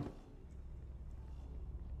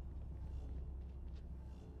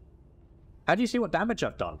 How do you see what damage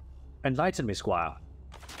I've done? Enlighten me, Squire.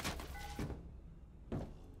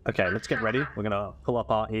 Okay, let's get ready. We're gonna pull up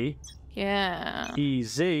our E. Yeah.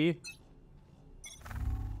 Easy.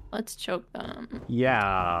 Let's choke them.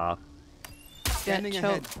 Yeah. Get Standing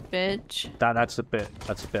ahead. choked, bitch. That's a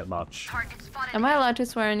bit much. Am I allowed to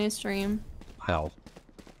swear on your stream? Hell.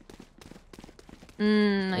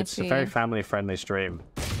 I It's see. a very family-friendly stream.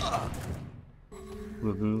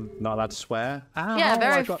 Not allowed to swear. Ow, Yeah, I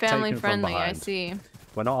very got taken from family-friendly, I behind. see.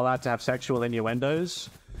 We're not allowed to have sexual innuendos.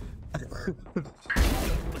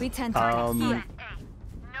 We tend to here.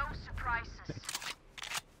 No surprises.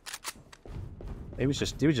 He was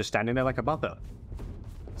just standing there like a mother.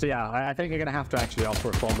 So yeah, I think you're gonna have to actually offer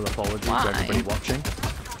a formal apology to everybody watching.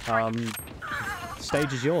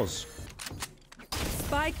 Stage is yours.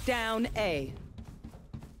 Spike down A.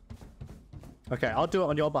 Okay, I'll do it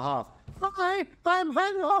on your behalf. Hi, I'm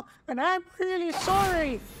Hello, and I'm really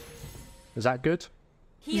sorry. Is that good?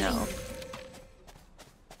 No.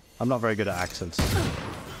 I'm not very good at accents.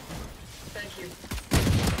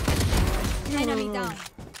 Enemy down.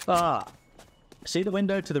 Ah, see the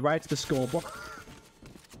window to the right of the scoreboard?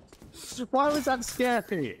 Why was that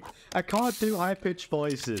scary? I can't do high-pitched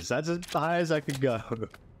voices. That's as high as I can go.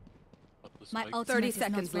 My ultimate 30 is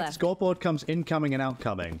seconds not ready. left. Scoreboard comes incoming and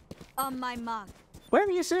outcoming. On my mark. Where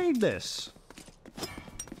are you seeing this?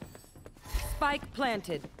 Spike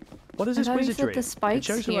planted. What is I this thought you said wizardry? the It spikes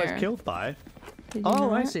shows who I was here. killed by. Did you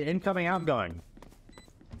Oh, I not? see. Incoming, outgoing.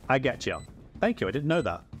 I get you. Thank you. I didn't know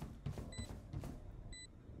that.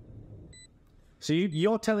 So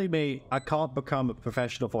you're telling me I can't become a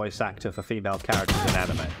professional voice actor for female characters in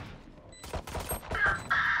anime?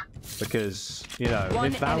 Because, you know, One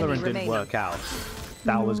if Valorant enemy didn't remaining. work out,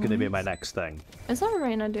 that was going to be my next thing. Is our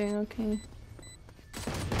Reina doing okay?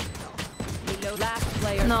 Last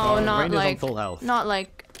player. No, not Reina's on like full health. not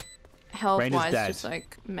like health-wise, dead. just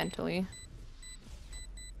like mentally.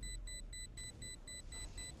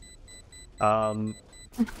 I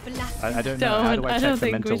don't know. How do I I check don't the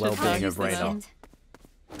think mental we should well-being talk of to Reina?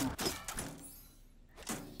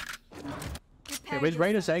 them. Was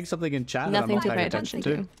Reina saying something in chat that I'm Nothing not to paying pay attention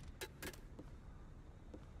attention to? to.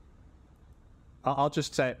 I'll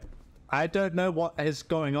just say, I don't know what is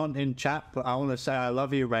going on in chat, but I want to say I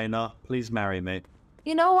love you, Reina. Please marry me.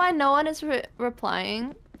 You know why no one is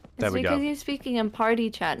replying? There It's we go. because you're speaking in party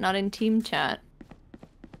chat, not in team chat.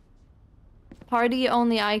 Party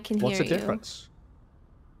only I can What's hear the you. difference?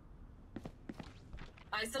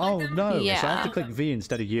 Oh no, so I have Yeah. to click V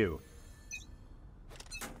instead of U.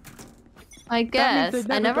 I That guess. means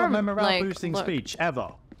they I never never got my morale like boosting look. speech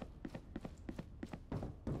ever.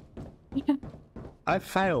 I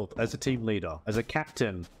failed as a team leader, as a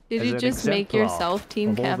captain. Did as you an just make exemplar yourself team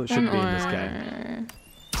of all that captain should be in this game.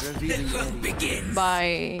 or Revealing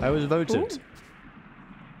by I was voted.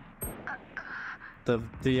 Who?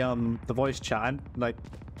 The voice chat, and, like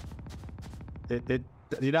it.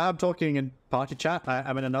 You know how I'm talking in party chat?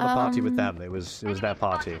 I'm in another party with them. It was their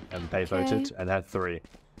party, and they voted and had 3.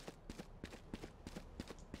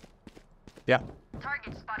 Yeah.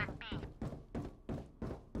 Target spotted B.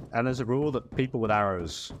 And there's a rule that people with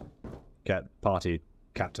arrows get party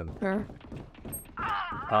captain. Sure.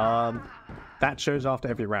 That shows after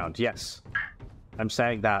every round. Yes, I'm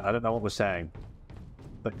saying that. I don't know what we're saying,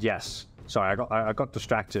 but yes. Sorry, I got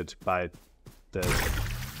distracted by the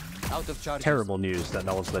Out of charges. terrible news that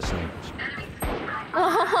no one's listening.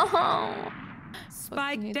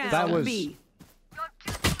 Spike down That was- B.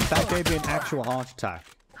 That gave me an actual heart attack.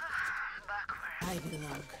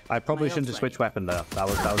 I probably shouldn't have switched weapon there. That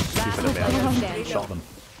was stupid of me. I shot them.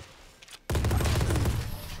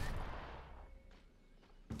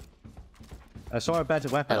 I saw a better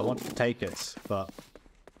weapon. I wanted to take it, but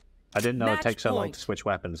I didn't know it Match takes so long point. to switch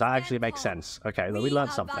weapons. That actually makes sense. Okay, we learned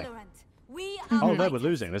are something. Valorant. We Oh, are no, we're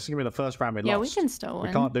losing. This is gonna be the first round we Yeah, lost. we can still win.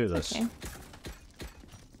 We can't do It's this. okay.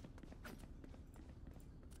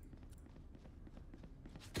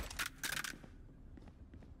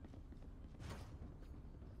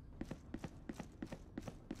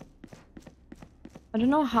 I don't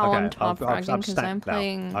know how I'm Okay, top I've fragging because I'm stacked now.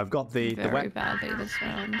 playing I've got the very weapon. badly this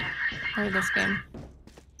round or this game.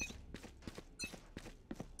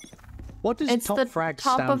 What does It's top the frag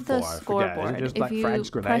top stand of the for? I forget. Is it scoreboard. just If like you frags, press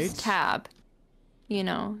grenades? tab, you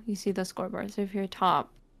know, you see the scoreboard. So if you're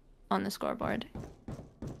top on the scoreboard,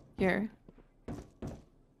 you've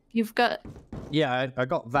got. Yeah, I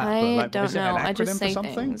got that. but I like, don't is it know. an I just acronym say for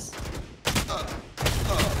something? things.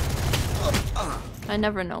 I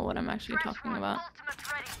never know what I'm actually talking about.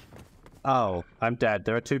 Ultimate ready. Oh, I'm dead.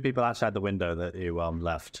 There are 2 people outside the window that you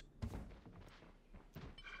left.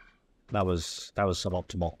 That was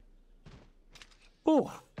suboptimal.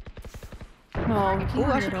 Oh, Oh, you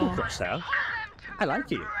that's a cool little. crosshair. I like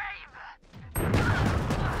you.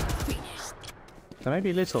 They may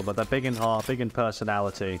be little, but they're big in heart, big in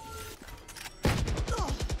personality.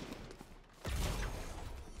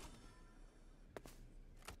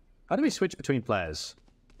 How do we switch between players?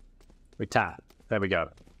 We tap. There we go.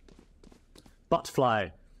 Butterfly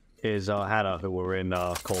is Hannah, who we're in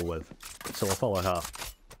call with. So we'll follow her.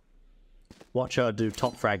 Watch her do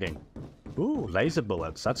top fragging. Ooh, laser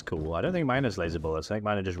bullets. That's cool. I don't think mine is laser bullets. I think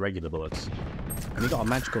mine are just regular bullets. And you got a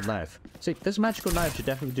magical knife. See, this magical knife should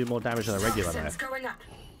definitely do more damage than a regular knife.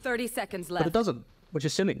 30 seconds But left. it doesn't, which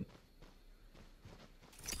is silly.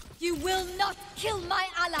 You will not kill my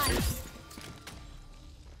allies.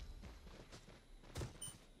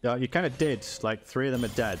 Yeah, you kind of did. Like, 3 of them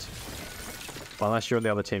are dead. Well, unless you're on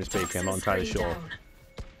the other team speaking, I'm not entirely sure.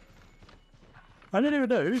 I don't even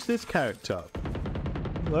know. Who's this character?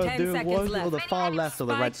 10 seconds left. On the far left of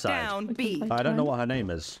the red Spike side. down B. I don't know what her name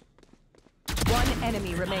is. One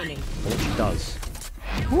enemy remaining. Or what she does.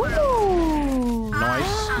 Ooh!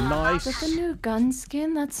 Nice, nice. With the new gun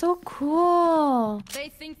skin, that's so cool. They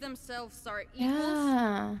think themselves are equals.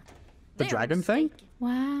 Yeah. The They're dragon thing?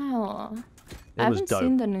 Wow. It I was haven't dope.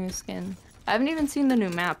 seen the new skin. I haven't even seen the new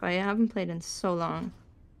map. I haven't played in so long.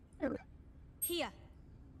 Here.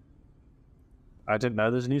 I didn't know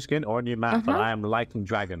there's a new skin or a new map, but I am liking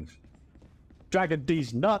Dragon. Dragon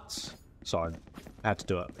D's nuts! Sorry, I had to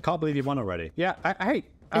do it. I can't believe you won already. Yeah, I hate.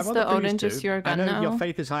 Is the Odin just your gun I know now? your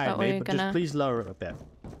faith is high That in way me, you're but just gonna- please lower it a bit.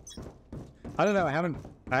 I don't know.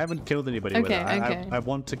 I haven't killed anybody with it. Okay. I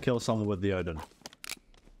want to kill someone with the Odin.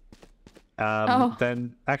 Oh.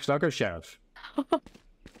 Then actually, I'll go sheriff.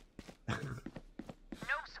 No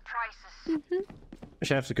surprises.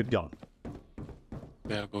 Sheriff's a good gun.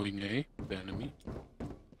 They are going A, the enemy.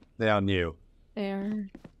 They are new. There.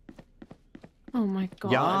 Oh my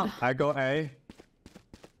god. Yeah, I got A.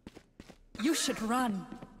 You should run.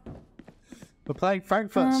 We're playing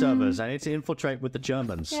Frankfurt servers. I need to infiltrate with the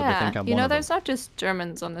Germans, so they Yeah, think I'm you one know, of them. there's not just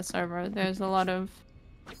Germans on the server. There's a lot of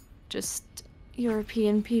just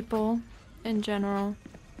European people in general.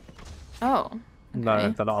 Oh. Okay. No,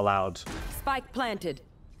 they're not allowed. Spike planted.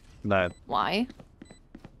 No. Why?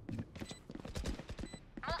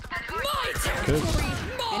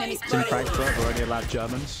 Because in Frankfurt, we're only allowed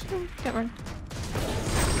Germans. Get rid.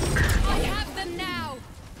 I have them now.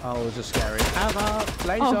 Oh, this is scary.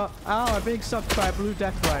 Laser! Oh. Oh, I'm being sucked by a blue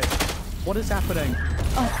death ray. What is happening?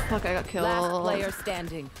 Oh, fuck, I got killed. Last player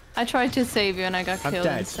standing. I tried to save you and I got I'm killed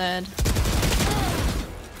dead. instead.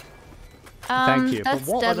 Thank you. But That's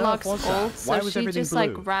what on earth Deadlock's was that? ult, Why so was she everything just blue?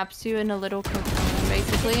 like wraps you in a little cocoon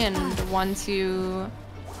basically, and once you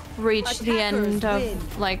reach the end of win.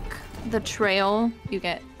 like the trail, you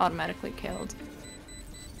get automatically killed.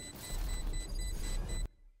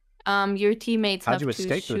 Your teammates How'd have you to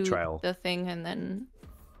escape the shoot trail? the thing, and then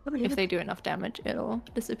if they do enough damage, it'll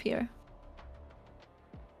disappear.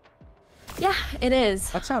 Yeah, it is.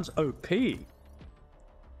 That sounds OP.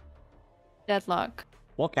 Deadlock.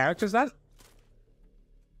 What character is that?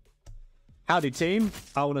 Howdy, team.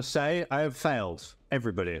 I want to say I have failed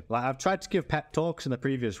everybody. Like, I've tried to give pep talks in the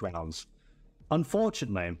previous rounds.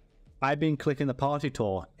 Unfortunately, I've been clicking the party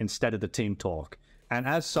talk instead of the team talk. And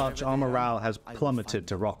as such, our morale has plummeted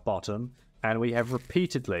to rock bottom. And we have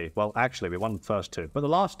repeatedly, well, actually, we won the first 2. But the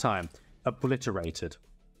last time, obliterated.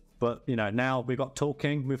 But, you know, now we've got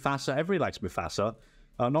talking Mufasa. Everybody likes Mufasa.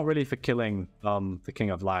 Not really for killing the King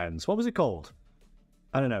of Lions. What was it called?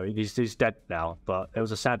 I don't know. He's dead now, but it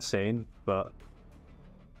was a sad scene. But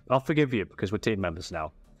I'll forgive you because we're team members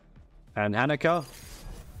now. And Hanukkah,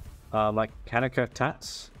 like Hanukkah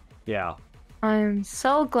tats, yeah. I'm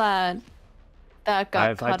so glad that got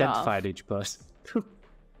I've cut identified off. each person.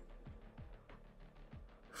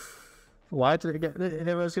 Why did it get?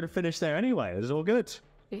 It was going to finish there anyway. It was all good.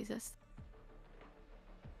 Jesus.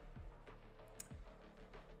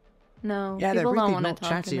 No, Yeah, they're people don't really want to not talk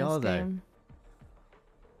chatty, in this are they? game.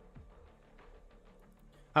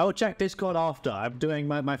 I will check Discord after. I'm doing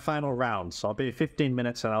my final round, so I'll be 15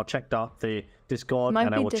 minutes and I'll check the Discord Might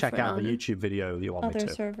and I be will check different out the on YouTube video you want me Other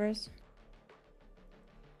to. servers.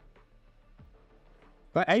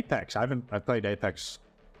 But Apex, I've played Apex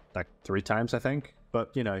like 3 times, I think.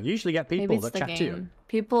 But you know, you usually get Maybe people it's that the chat to you. game.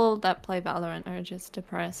 People that play Valorant are just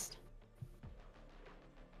depressed.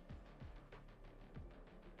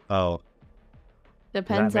 Oh,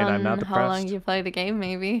 Depends mean I'm on not how long depressed? you play the game,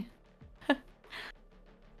 maybe.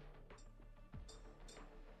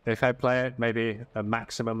 if I play it, maybe a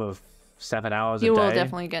maximum of 7 hours You a day. will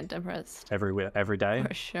definitely get depressed. every day.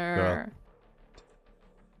 For sure.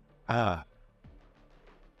 Ah.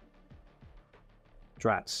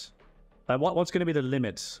 Drats. What's going to be the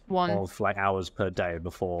limit 1. of like hours per day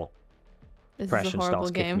before This is a depression horrible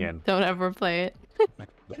starts kicking game. in? Don't ever play it.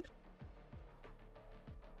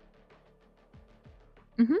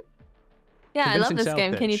 Yeah, I love Convincing this sales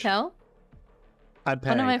game. Can you pitch. tell? I'm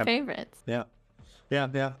paying. One of my favorites. Yeah. Yeah,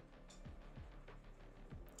 yeah.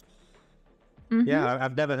 Mhm. Yeah,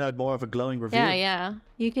 I've never heard more of a glowing review. Yeah, yeah.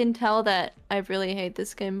 You can tell that I really hate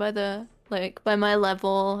this game by the by my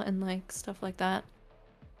level and like stuff like that.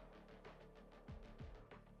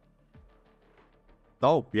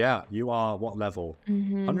 Oh, yeah. You are what level?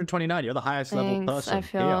 129. You're the highest level Thanks, person. I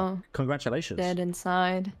feel here. Congratulations. dead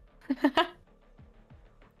inside.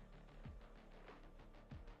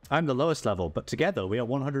 I'm the lowest level, but together we are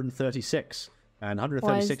 136. And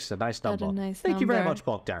 136 is a nice that a number. nice Thank you very number? much,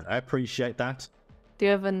 Bogdan. I appreciate that. Do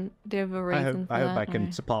you have a reason for I that? hope I can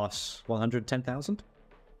or- surpass 110,000.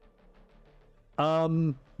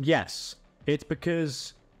 Yes. It's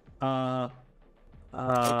because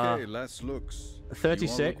Okay, last looks.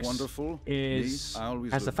 36 wonderful.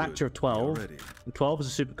 has a factor of 12. And 12 is a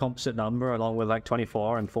super composite number, along with like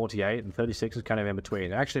 24 and 48, and 36 is kind of in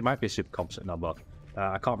between. It actually might be a super composite number.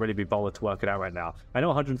 I can't really be bothered to work it out right now. I know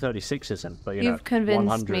 136 isn't, but you know, You've convinced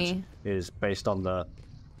 100 me. is based on the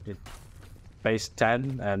base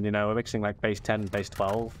 10, and you know we're mixing like base 10 and base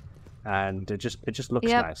 12, and it just looks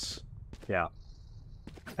Yep. nice. Yeah.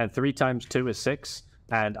 And 3 times 2 is 6,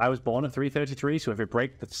 and I was born at 333, so if we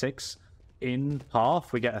break the 6 in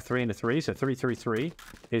half, we get a 3 and a 3, so 333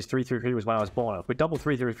 is 333 was when I was born. If we double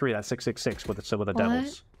 333, that's 666 with the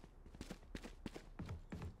devils.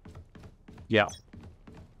 Yeah.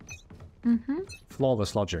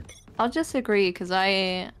 Flawless logic. I'll just agree because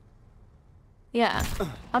yeah,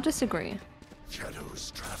 I'll just agree.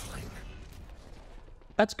 Shadows traveling.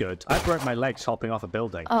 That's good. I broke my legs hopping off a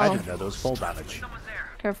building. I Oh. didn't know there was fall damage.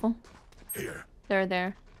 Careful. Here. They're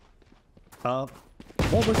there. What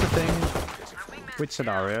was the thing? Which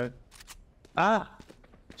scenario? Ah!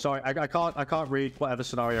 Sorry, I can't read whatever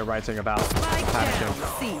scenario you're writing about.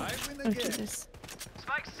 Panicking. Oh Jesus.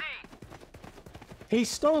 He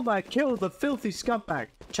stole my kill, the filthy scumbag.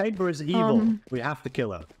 Chamber is evil. We have to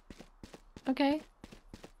kill her. Okay.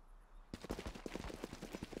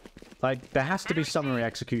 Like, there has to be summary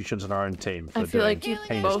executions on our own team for I feel doing like you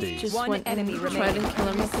heinous both deeds. just One went and enemy tried remaining. and kill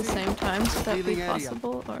him at the same time. Would that be Stealing area.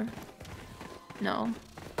 possible or no?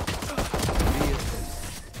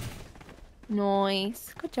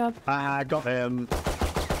 Nice. Good job. I got him.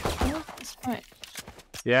 Yeah, that's right.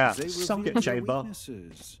 Yeah, They suck reveal it, their Chamber.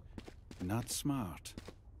 weaknesses. Not smart.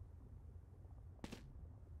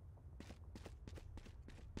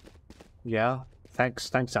 Yeah,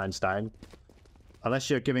 thanks, Einstein. Unless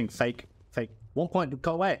you're giving fake 1 point,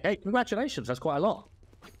 go away. Hey, congratulations, that's quite a lot.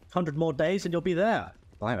 100 more days and you'll be there.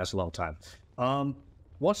 I think that's a long time.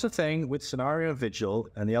 What's the thing with Scenario Vigil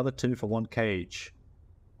and the other 2 for 1 cage?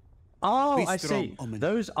 Oh, Be I strong, see. Omen.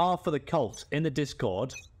 Those are for the cult in the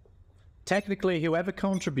Discord. Technically, whoever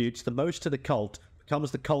contributes the most to the cult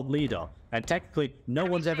becomes the cult leader. And technically, no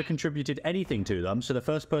one's ever contributed anything to them, so the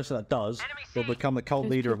first person that does will become the cult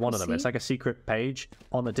There's leader of one of people them. It's see? like a secret page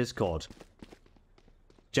on the Discord.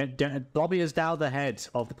 Bobby is now the head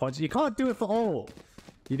of the points. You can't do it for all.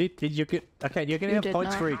 Okay, you're gonna You have did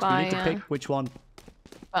points not for each. You need to buy, pick which one.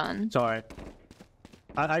 Fun. Sorry.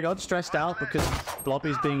 I got stressed out because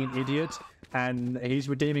Blobby's being an idiot and he's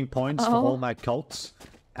redeeming points for all my cults,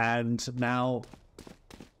 and now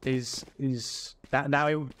pick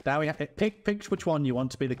which one you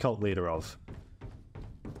want to be the cult leader of.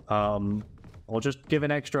 Or just give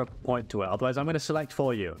an extra point to it. Otherwise, I'm going to select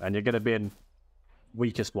for you, and you're going to be in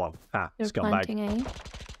weakest one. You're Scumbag. planting A.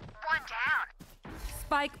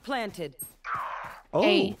 Spike planted. Oh,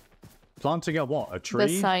 A. planting a what? A tree?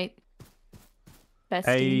 The site.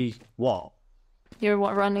 Bestie. A what? You're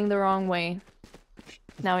running the wrong way.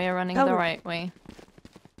 Now you're running Oh. the right way.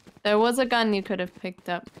 There was a gun you could have picked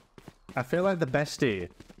up. I feel like the bestie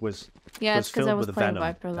was Yeah, it's because I filled was with playing venom,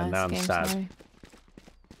 Viper and last now I'm game, sad. sorry.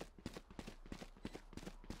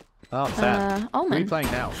 Oh, fair. Who are Omen. you playing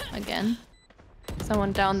now? Again.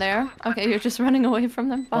 Someone down there. Okay, you're just running away from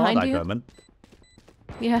them. Behind oh, you. Omen.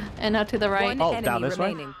 Yeah, and out to the right. One Oh, enemy down this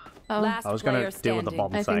way? remaining. Oh. Last I was going player to deal with the standing.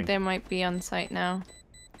 bomb I thing. think they might be on site now.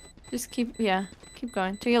 Just keep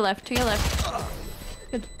going. To your left, to your left.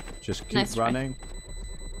 Good. Just keep Nice try. running.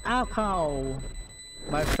 Ow!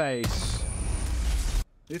 My face.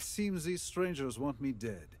 It seems these strangers want me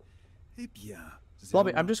dead. Eh bien.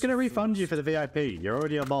 Bobby, I'm just going to refund you for the VIP. You're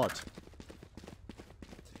already a mod.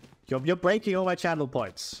 You're breaking all my channel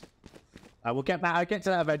points. I'll get to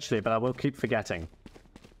that eventually, but I will keep forgetting.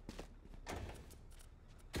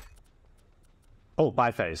 Oh,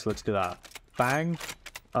 bye phase. Let's do that. Bang.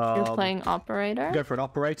 You're playing operator? Go for an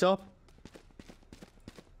operator.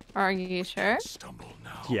 Are you sure? Stumble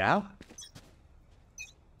now. Yeah.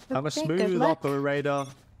 I'm a Okay, good smooth luck. operator.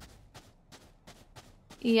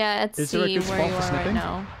 Yeah, it's Is there a C good where spot you for are right snipping?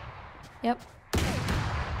 now. Yep.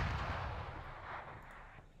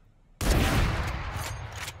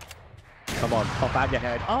 Come on, pop out your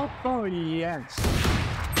head. Oh yes.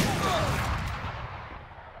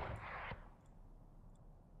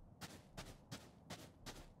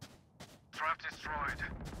 Trap destroyed.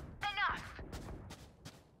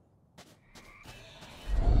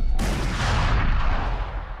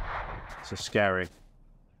 This is scary.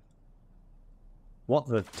 What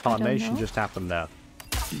the tarnation know. just happened there?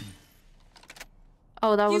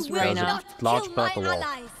 Oh, that was There was Reyna. a large purple wall.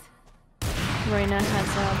 Reyna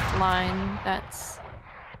has a line that's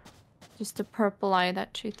just a purple eye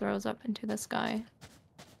that she throws up into the sky.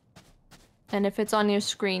 And if it's on your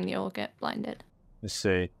screen, you'll get blinded. Let's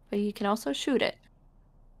see. But you can also shoot it.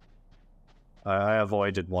 I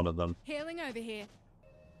avoided one of them. Healing over here.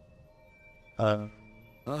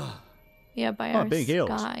 Yeah, by Oh, our big heals.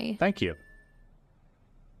 sky. Thank you.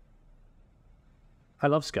 I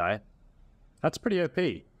love Sky. That's pretty OP.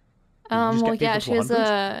 You just Well, get yeah, people she to has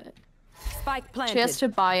 100? Spike planted. she has to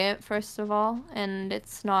buy it first of all, and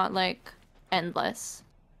it's not like endless.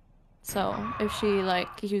 So if she like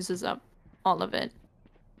uses up all of it,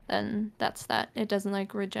 then that's that. It doesn't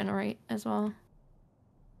like regenerate as well.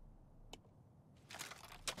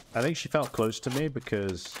 I think she felt close to me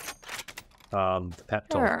because the pep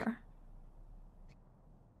talk. Sure.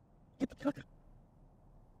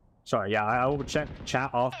 Sorry, yeah, I will check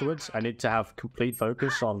chat afterwards. I need to have complete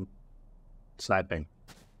focus on sniping.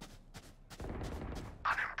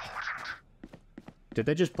 Did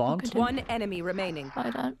they just bond? One enemy remaining. I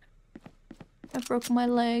don't. I broke my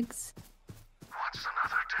legs. What's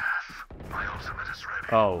another death? My ultimate is ready.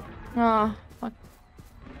 Oh, Oh, fuck.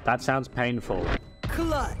 that sounds painful.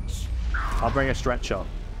 Clutch. I'll bring a stretcher.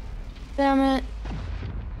 Damn it.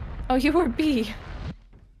 Oh, you were B.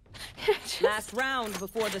 Last round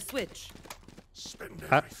before the switch. Spend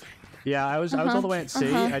Uh, everything. Yeah, I was all the way at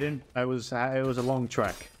C. I didn't. It was a long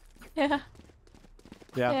trek. Yeah.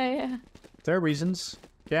 Yeah. Yeah. There are reasons.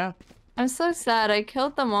 Yeah. I'm so sad. I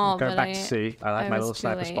killed them all, Go but back to C. I like my was little too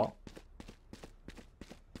sniper late. spot.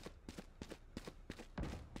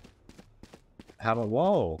 How about,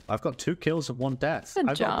 whoa, I've got 2 kills and 1 death. Good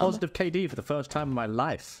I've got job. a positive KD for the first time in my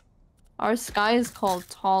life. Our sky is called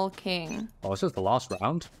Tall King. Oh, this is the last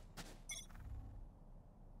round.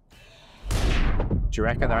 Do you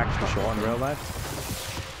reckon they're actually short in real life?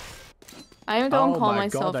 I don't Oh call my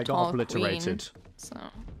myself god, I got Tall obliterated. Queen, so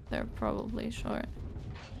they're probably short.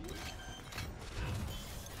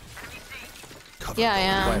 Yeah, I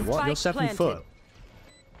am. Wait, what? You're Spike 7 planted. foot.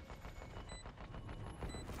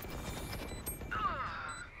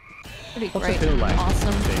 Pretty What's great. it feel like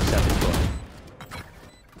Awesome. being 7 foot?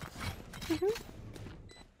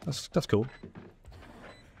 That's cool.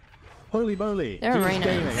 Holy moly! Their Who's arena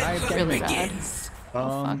gaming? I am is really gaming. bad.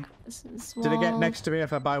 Oh fuck. This is Did it get wall. next to me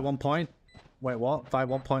if I buy 1 point? Wait, what? Buy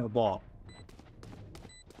 1 point of what?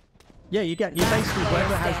 Yeah, you basically,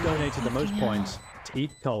 whoever has donated the most points to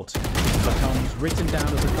each cult becomes written down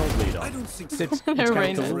as a cult leader. I don't think It's so. kind of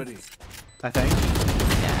Arena. cool, Ready. I think.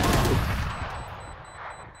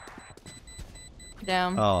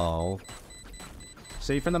 Damn. Oh.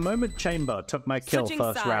 See, from the moment Chamber took my kill Switching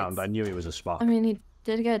first sides. round, I knew he was a spot. I mean, he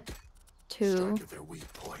did get 2. Target their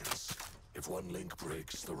weak points. If one link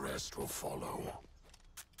breaks, the rest will follow.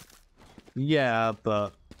 Yeah,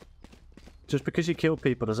 but just because you kill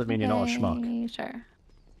people doesn't mean you're not a schmuck. Okay, sure.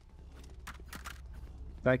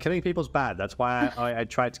 Like, killing people's bad. That's why I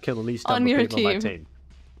tried to kill the least On number your of people on my team. team.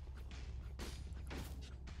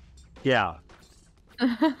 Yeah.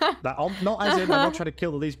 Not as in I'm not trying to kill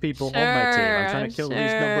the least people on my team. I'm trying to kill the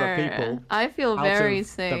least number of people I feel out very of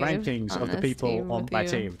safe. the rankings on of the this people team on with my you.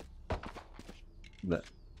 team. But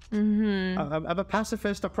Mm-hmm. I'm a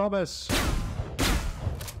pacifist, I promise.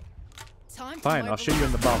 Time for Fine, my I'll shoot you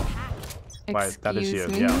in the bum. Wait, that is you,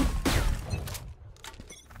 Excuse me? yeah.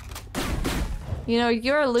 You know,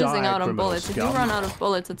 you're losing Die, out on criminal bullets. If you scum. run out of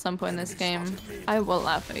bullets at some point in this game, I will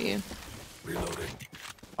laugh at you. Reloading.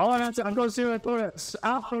 Oh, I've got 0 bullets.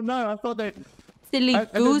 Oh no, I thought they... Silly I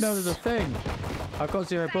didn't goose. know there was a thing. I've got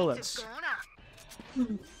 0 bullets.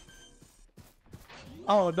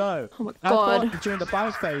 Oh no. Oh my I god. thought during the buy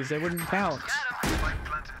phase they wouldn't count.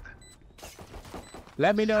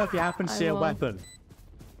 Let me know if you happen to I see a will. weapon.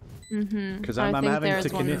 Mm-hmm. Because I I'm think having there's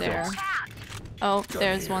to one connect there. it. Oh,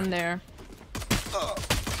 there's one there.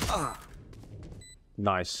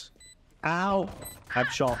 Nice. Ow! I'm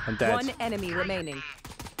shot and dead. One enemy remaining.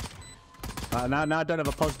 Now I don't have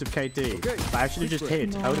a positive KD. Okay, I actually just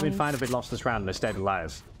hid. I would have been Nice. fine if we'd lost this round and I stayed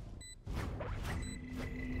alive.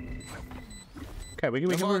 Okay,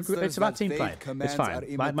 it's about team play. It's fine.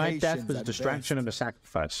 My death was a distraction and a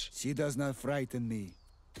sacrifice. She does not frighten me.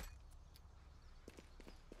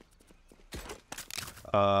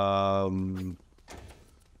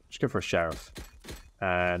 Just go for a sheriff.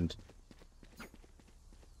 And...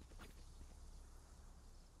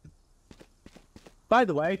 By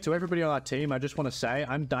the way, to everybody on our team, I just want to say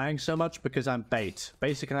I'm dying so much because I'm bait.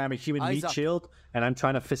 Basically, I'm a human Eyes meat up. shield, and I'm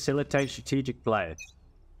trying to facilitate strategic play.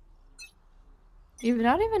 You've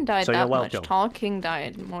not even died So you're that much. welcome. Tall King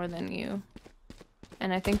died more than you.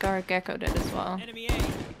 And I think our Gecko did as well. Enemy A.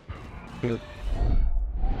 Okay,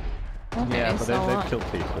 Yeah, but so they've what? killed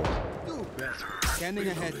people. Scanning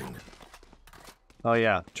ahead. Oh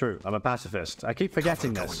yeah, true. I'm a pacifist. I keep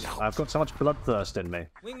forgetting this. I've got so much bloodthirst in me.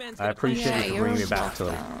 Wingman's I gonna appreciate Yeah, you for you're bringing me back to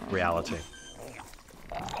welcome. reality.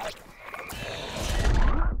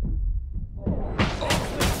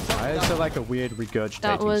 Why is there like a weird regurgitating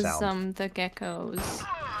That was sound? the Gecko's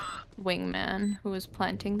wingman who was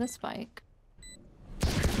planting the spike.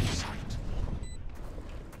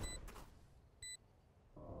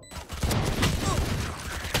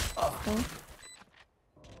 Oh.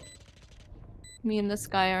 Me and this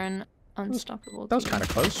guy are an unstoppable That was team. kind of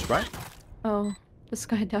close, right? Oh, this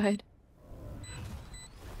guy died.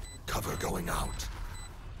 Cover going out.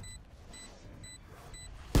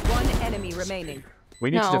 One enemy remaining. We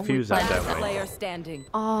need No, to we defuse that, planted don't we? Player standing.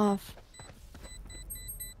 Off.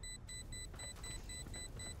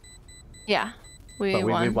 Yeah, we But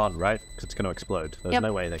we won. won, right? Because it's going to explode. There's Yep.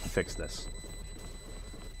 no way they can fix this.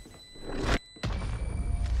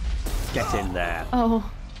 Get in there. Oh.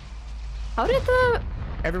 How did the...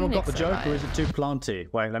 Everyone got the Phoenix joke, or is survive? it too planty?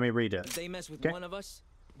 Wait, let me read it. They mess with Get- one of us.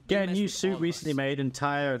 Get a mess new with all suit of recently us. made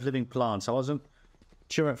entire of living plants. I wasn't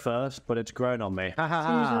sure at first, but it's grown on me. Ha ha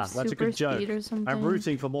Seems ha! like That's a super good joke. speed or I'm something.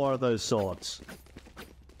 rooting for more of those sorts.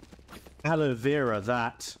 Aloe vera,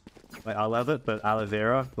 that. Wait, I love it, but aloe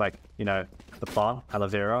vera, like, you know, the plant, aloe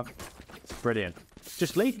vera. It's brilliant.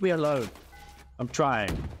 Just leave me alone. I'm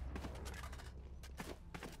trying.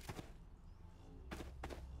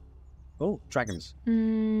 Oh, dragons.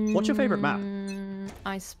 What's your favorite map?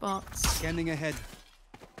 Ice spots, Scanning ahead.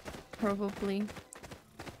 probably.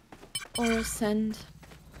 Or Ascend.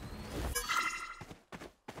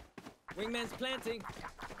 Wingman's planting.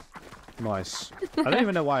 Nice. I don't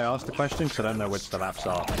even know why I asked the question, because I don't know which the maps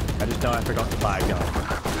are. I just know I forgot to buy a gun.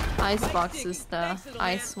 Icebox is the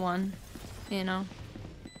ice one, you know,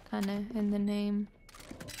 kind of in the name.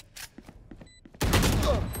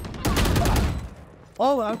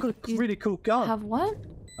 Oh, I've got a really cool gun. Have what?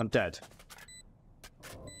 I'm dead.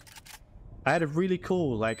 I had a really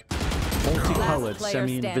cool, like, multicolored, player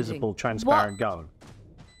semi-invisible, transparent gun.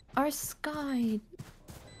 Our sky.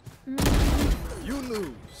 You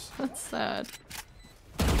lose. That's sad.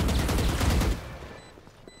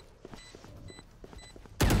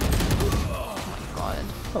 Oh my god.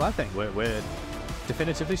 Well, I think we're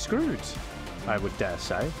definitively screwed, I would dare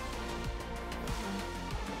say.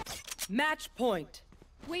 Match point.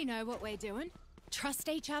 We know what we're doing. Trust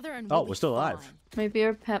each other and Oh, we'll we're be still alive. fine. Maybe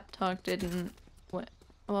our pep talk didn't,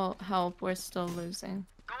 well, help. We're still losing.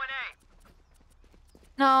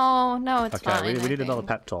 No, no, it's Okay, fine. we I need another think.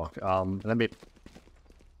 pep talk. Let me...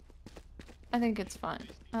 I think it's fine.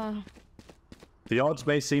 The odds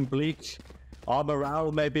may seem bleak. Our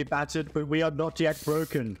morale may be battered, but we are not yet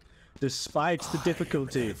broken. Despite the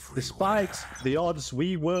difficulty, despite the odds,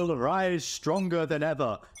 we will rise stronger than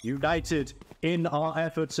ever. United in our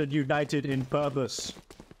efforts and united in purpose.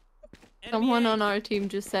 Someone on our team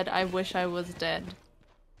just said, "I wish I was dead."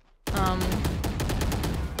 I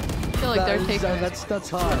feel like they're taking it That's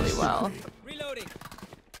hard. really well. Reloading.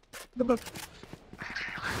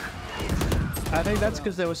 I think that's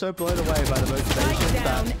because they were so blown away by the motivation Strike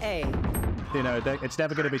down that, A. you know, it's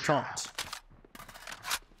never going to be topped.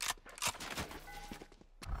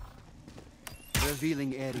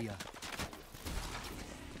 Revealing area.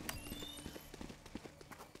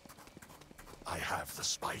 I have the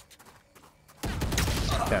spike.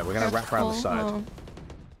 Okay, we're going to wrap around the side. Oh,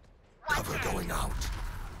 Cover going out.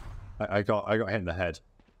 I got hit in the head.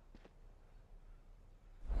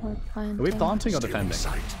 we're planting. Are we planting or Still in defending?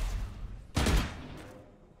 sight.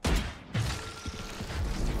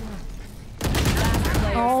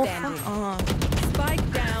 Player Oh, standing. fuck off.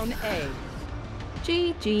 Spike down A.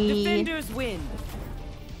 GG. Defenders win.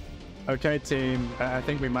 Okay, team. I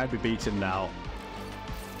think we might be beaten now.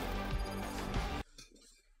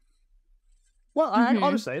 Well,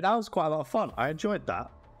 honestly, that was quite a lot of fun. I enjoyed that.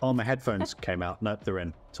 Oh, my headphones came out. Nope, they're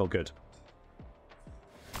in. It's all good.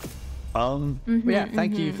 Yeah,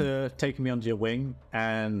 thank you for taking me under your wing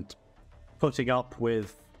and putting up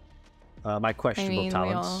with my questionable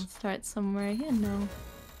talents. We all start somewhere, you know.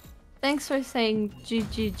 Thanks for saying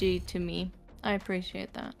GGG to me. I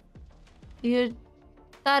appreciate that.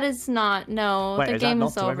 That is not... No, Wait, the is that game not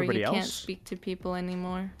is to over. everybody You can't else? speak to people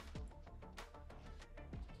anymore.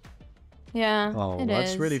 Yeah, Oh, it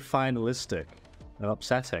that's is. really finalistic and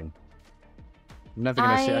upsetting. I'm never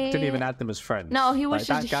gonna see. I didn't even add them as friends. No, he Like, wishes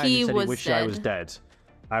that guy he who said was he wished dead. I was dead.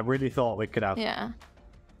 I really thought we could have. Yeah.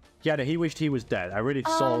 Yeah, no, he wished he was dead. I really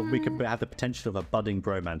saw we could have the potential of a budding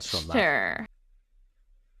bromance from that. Sure.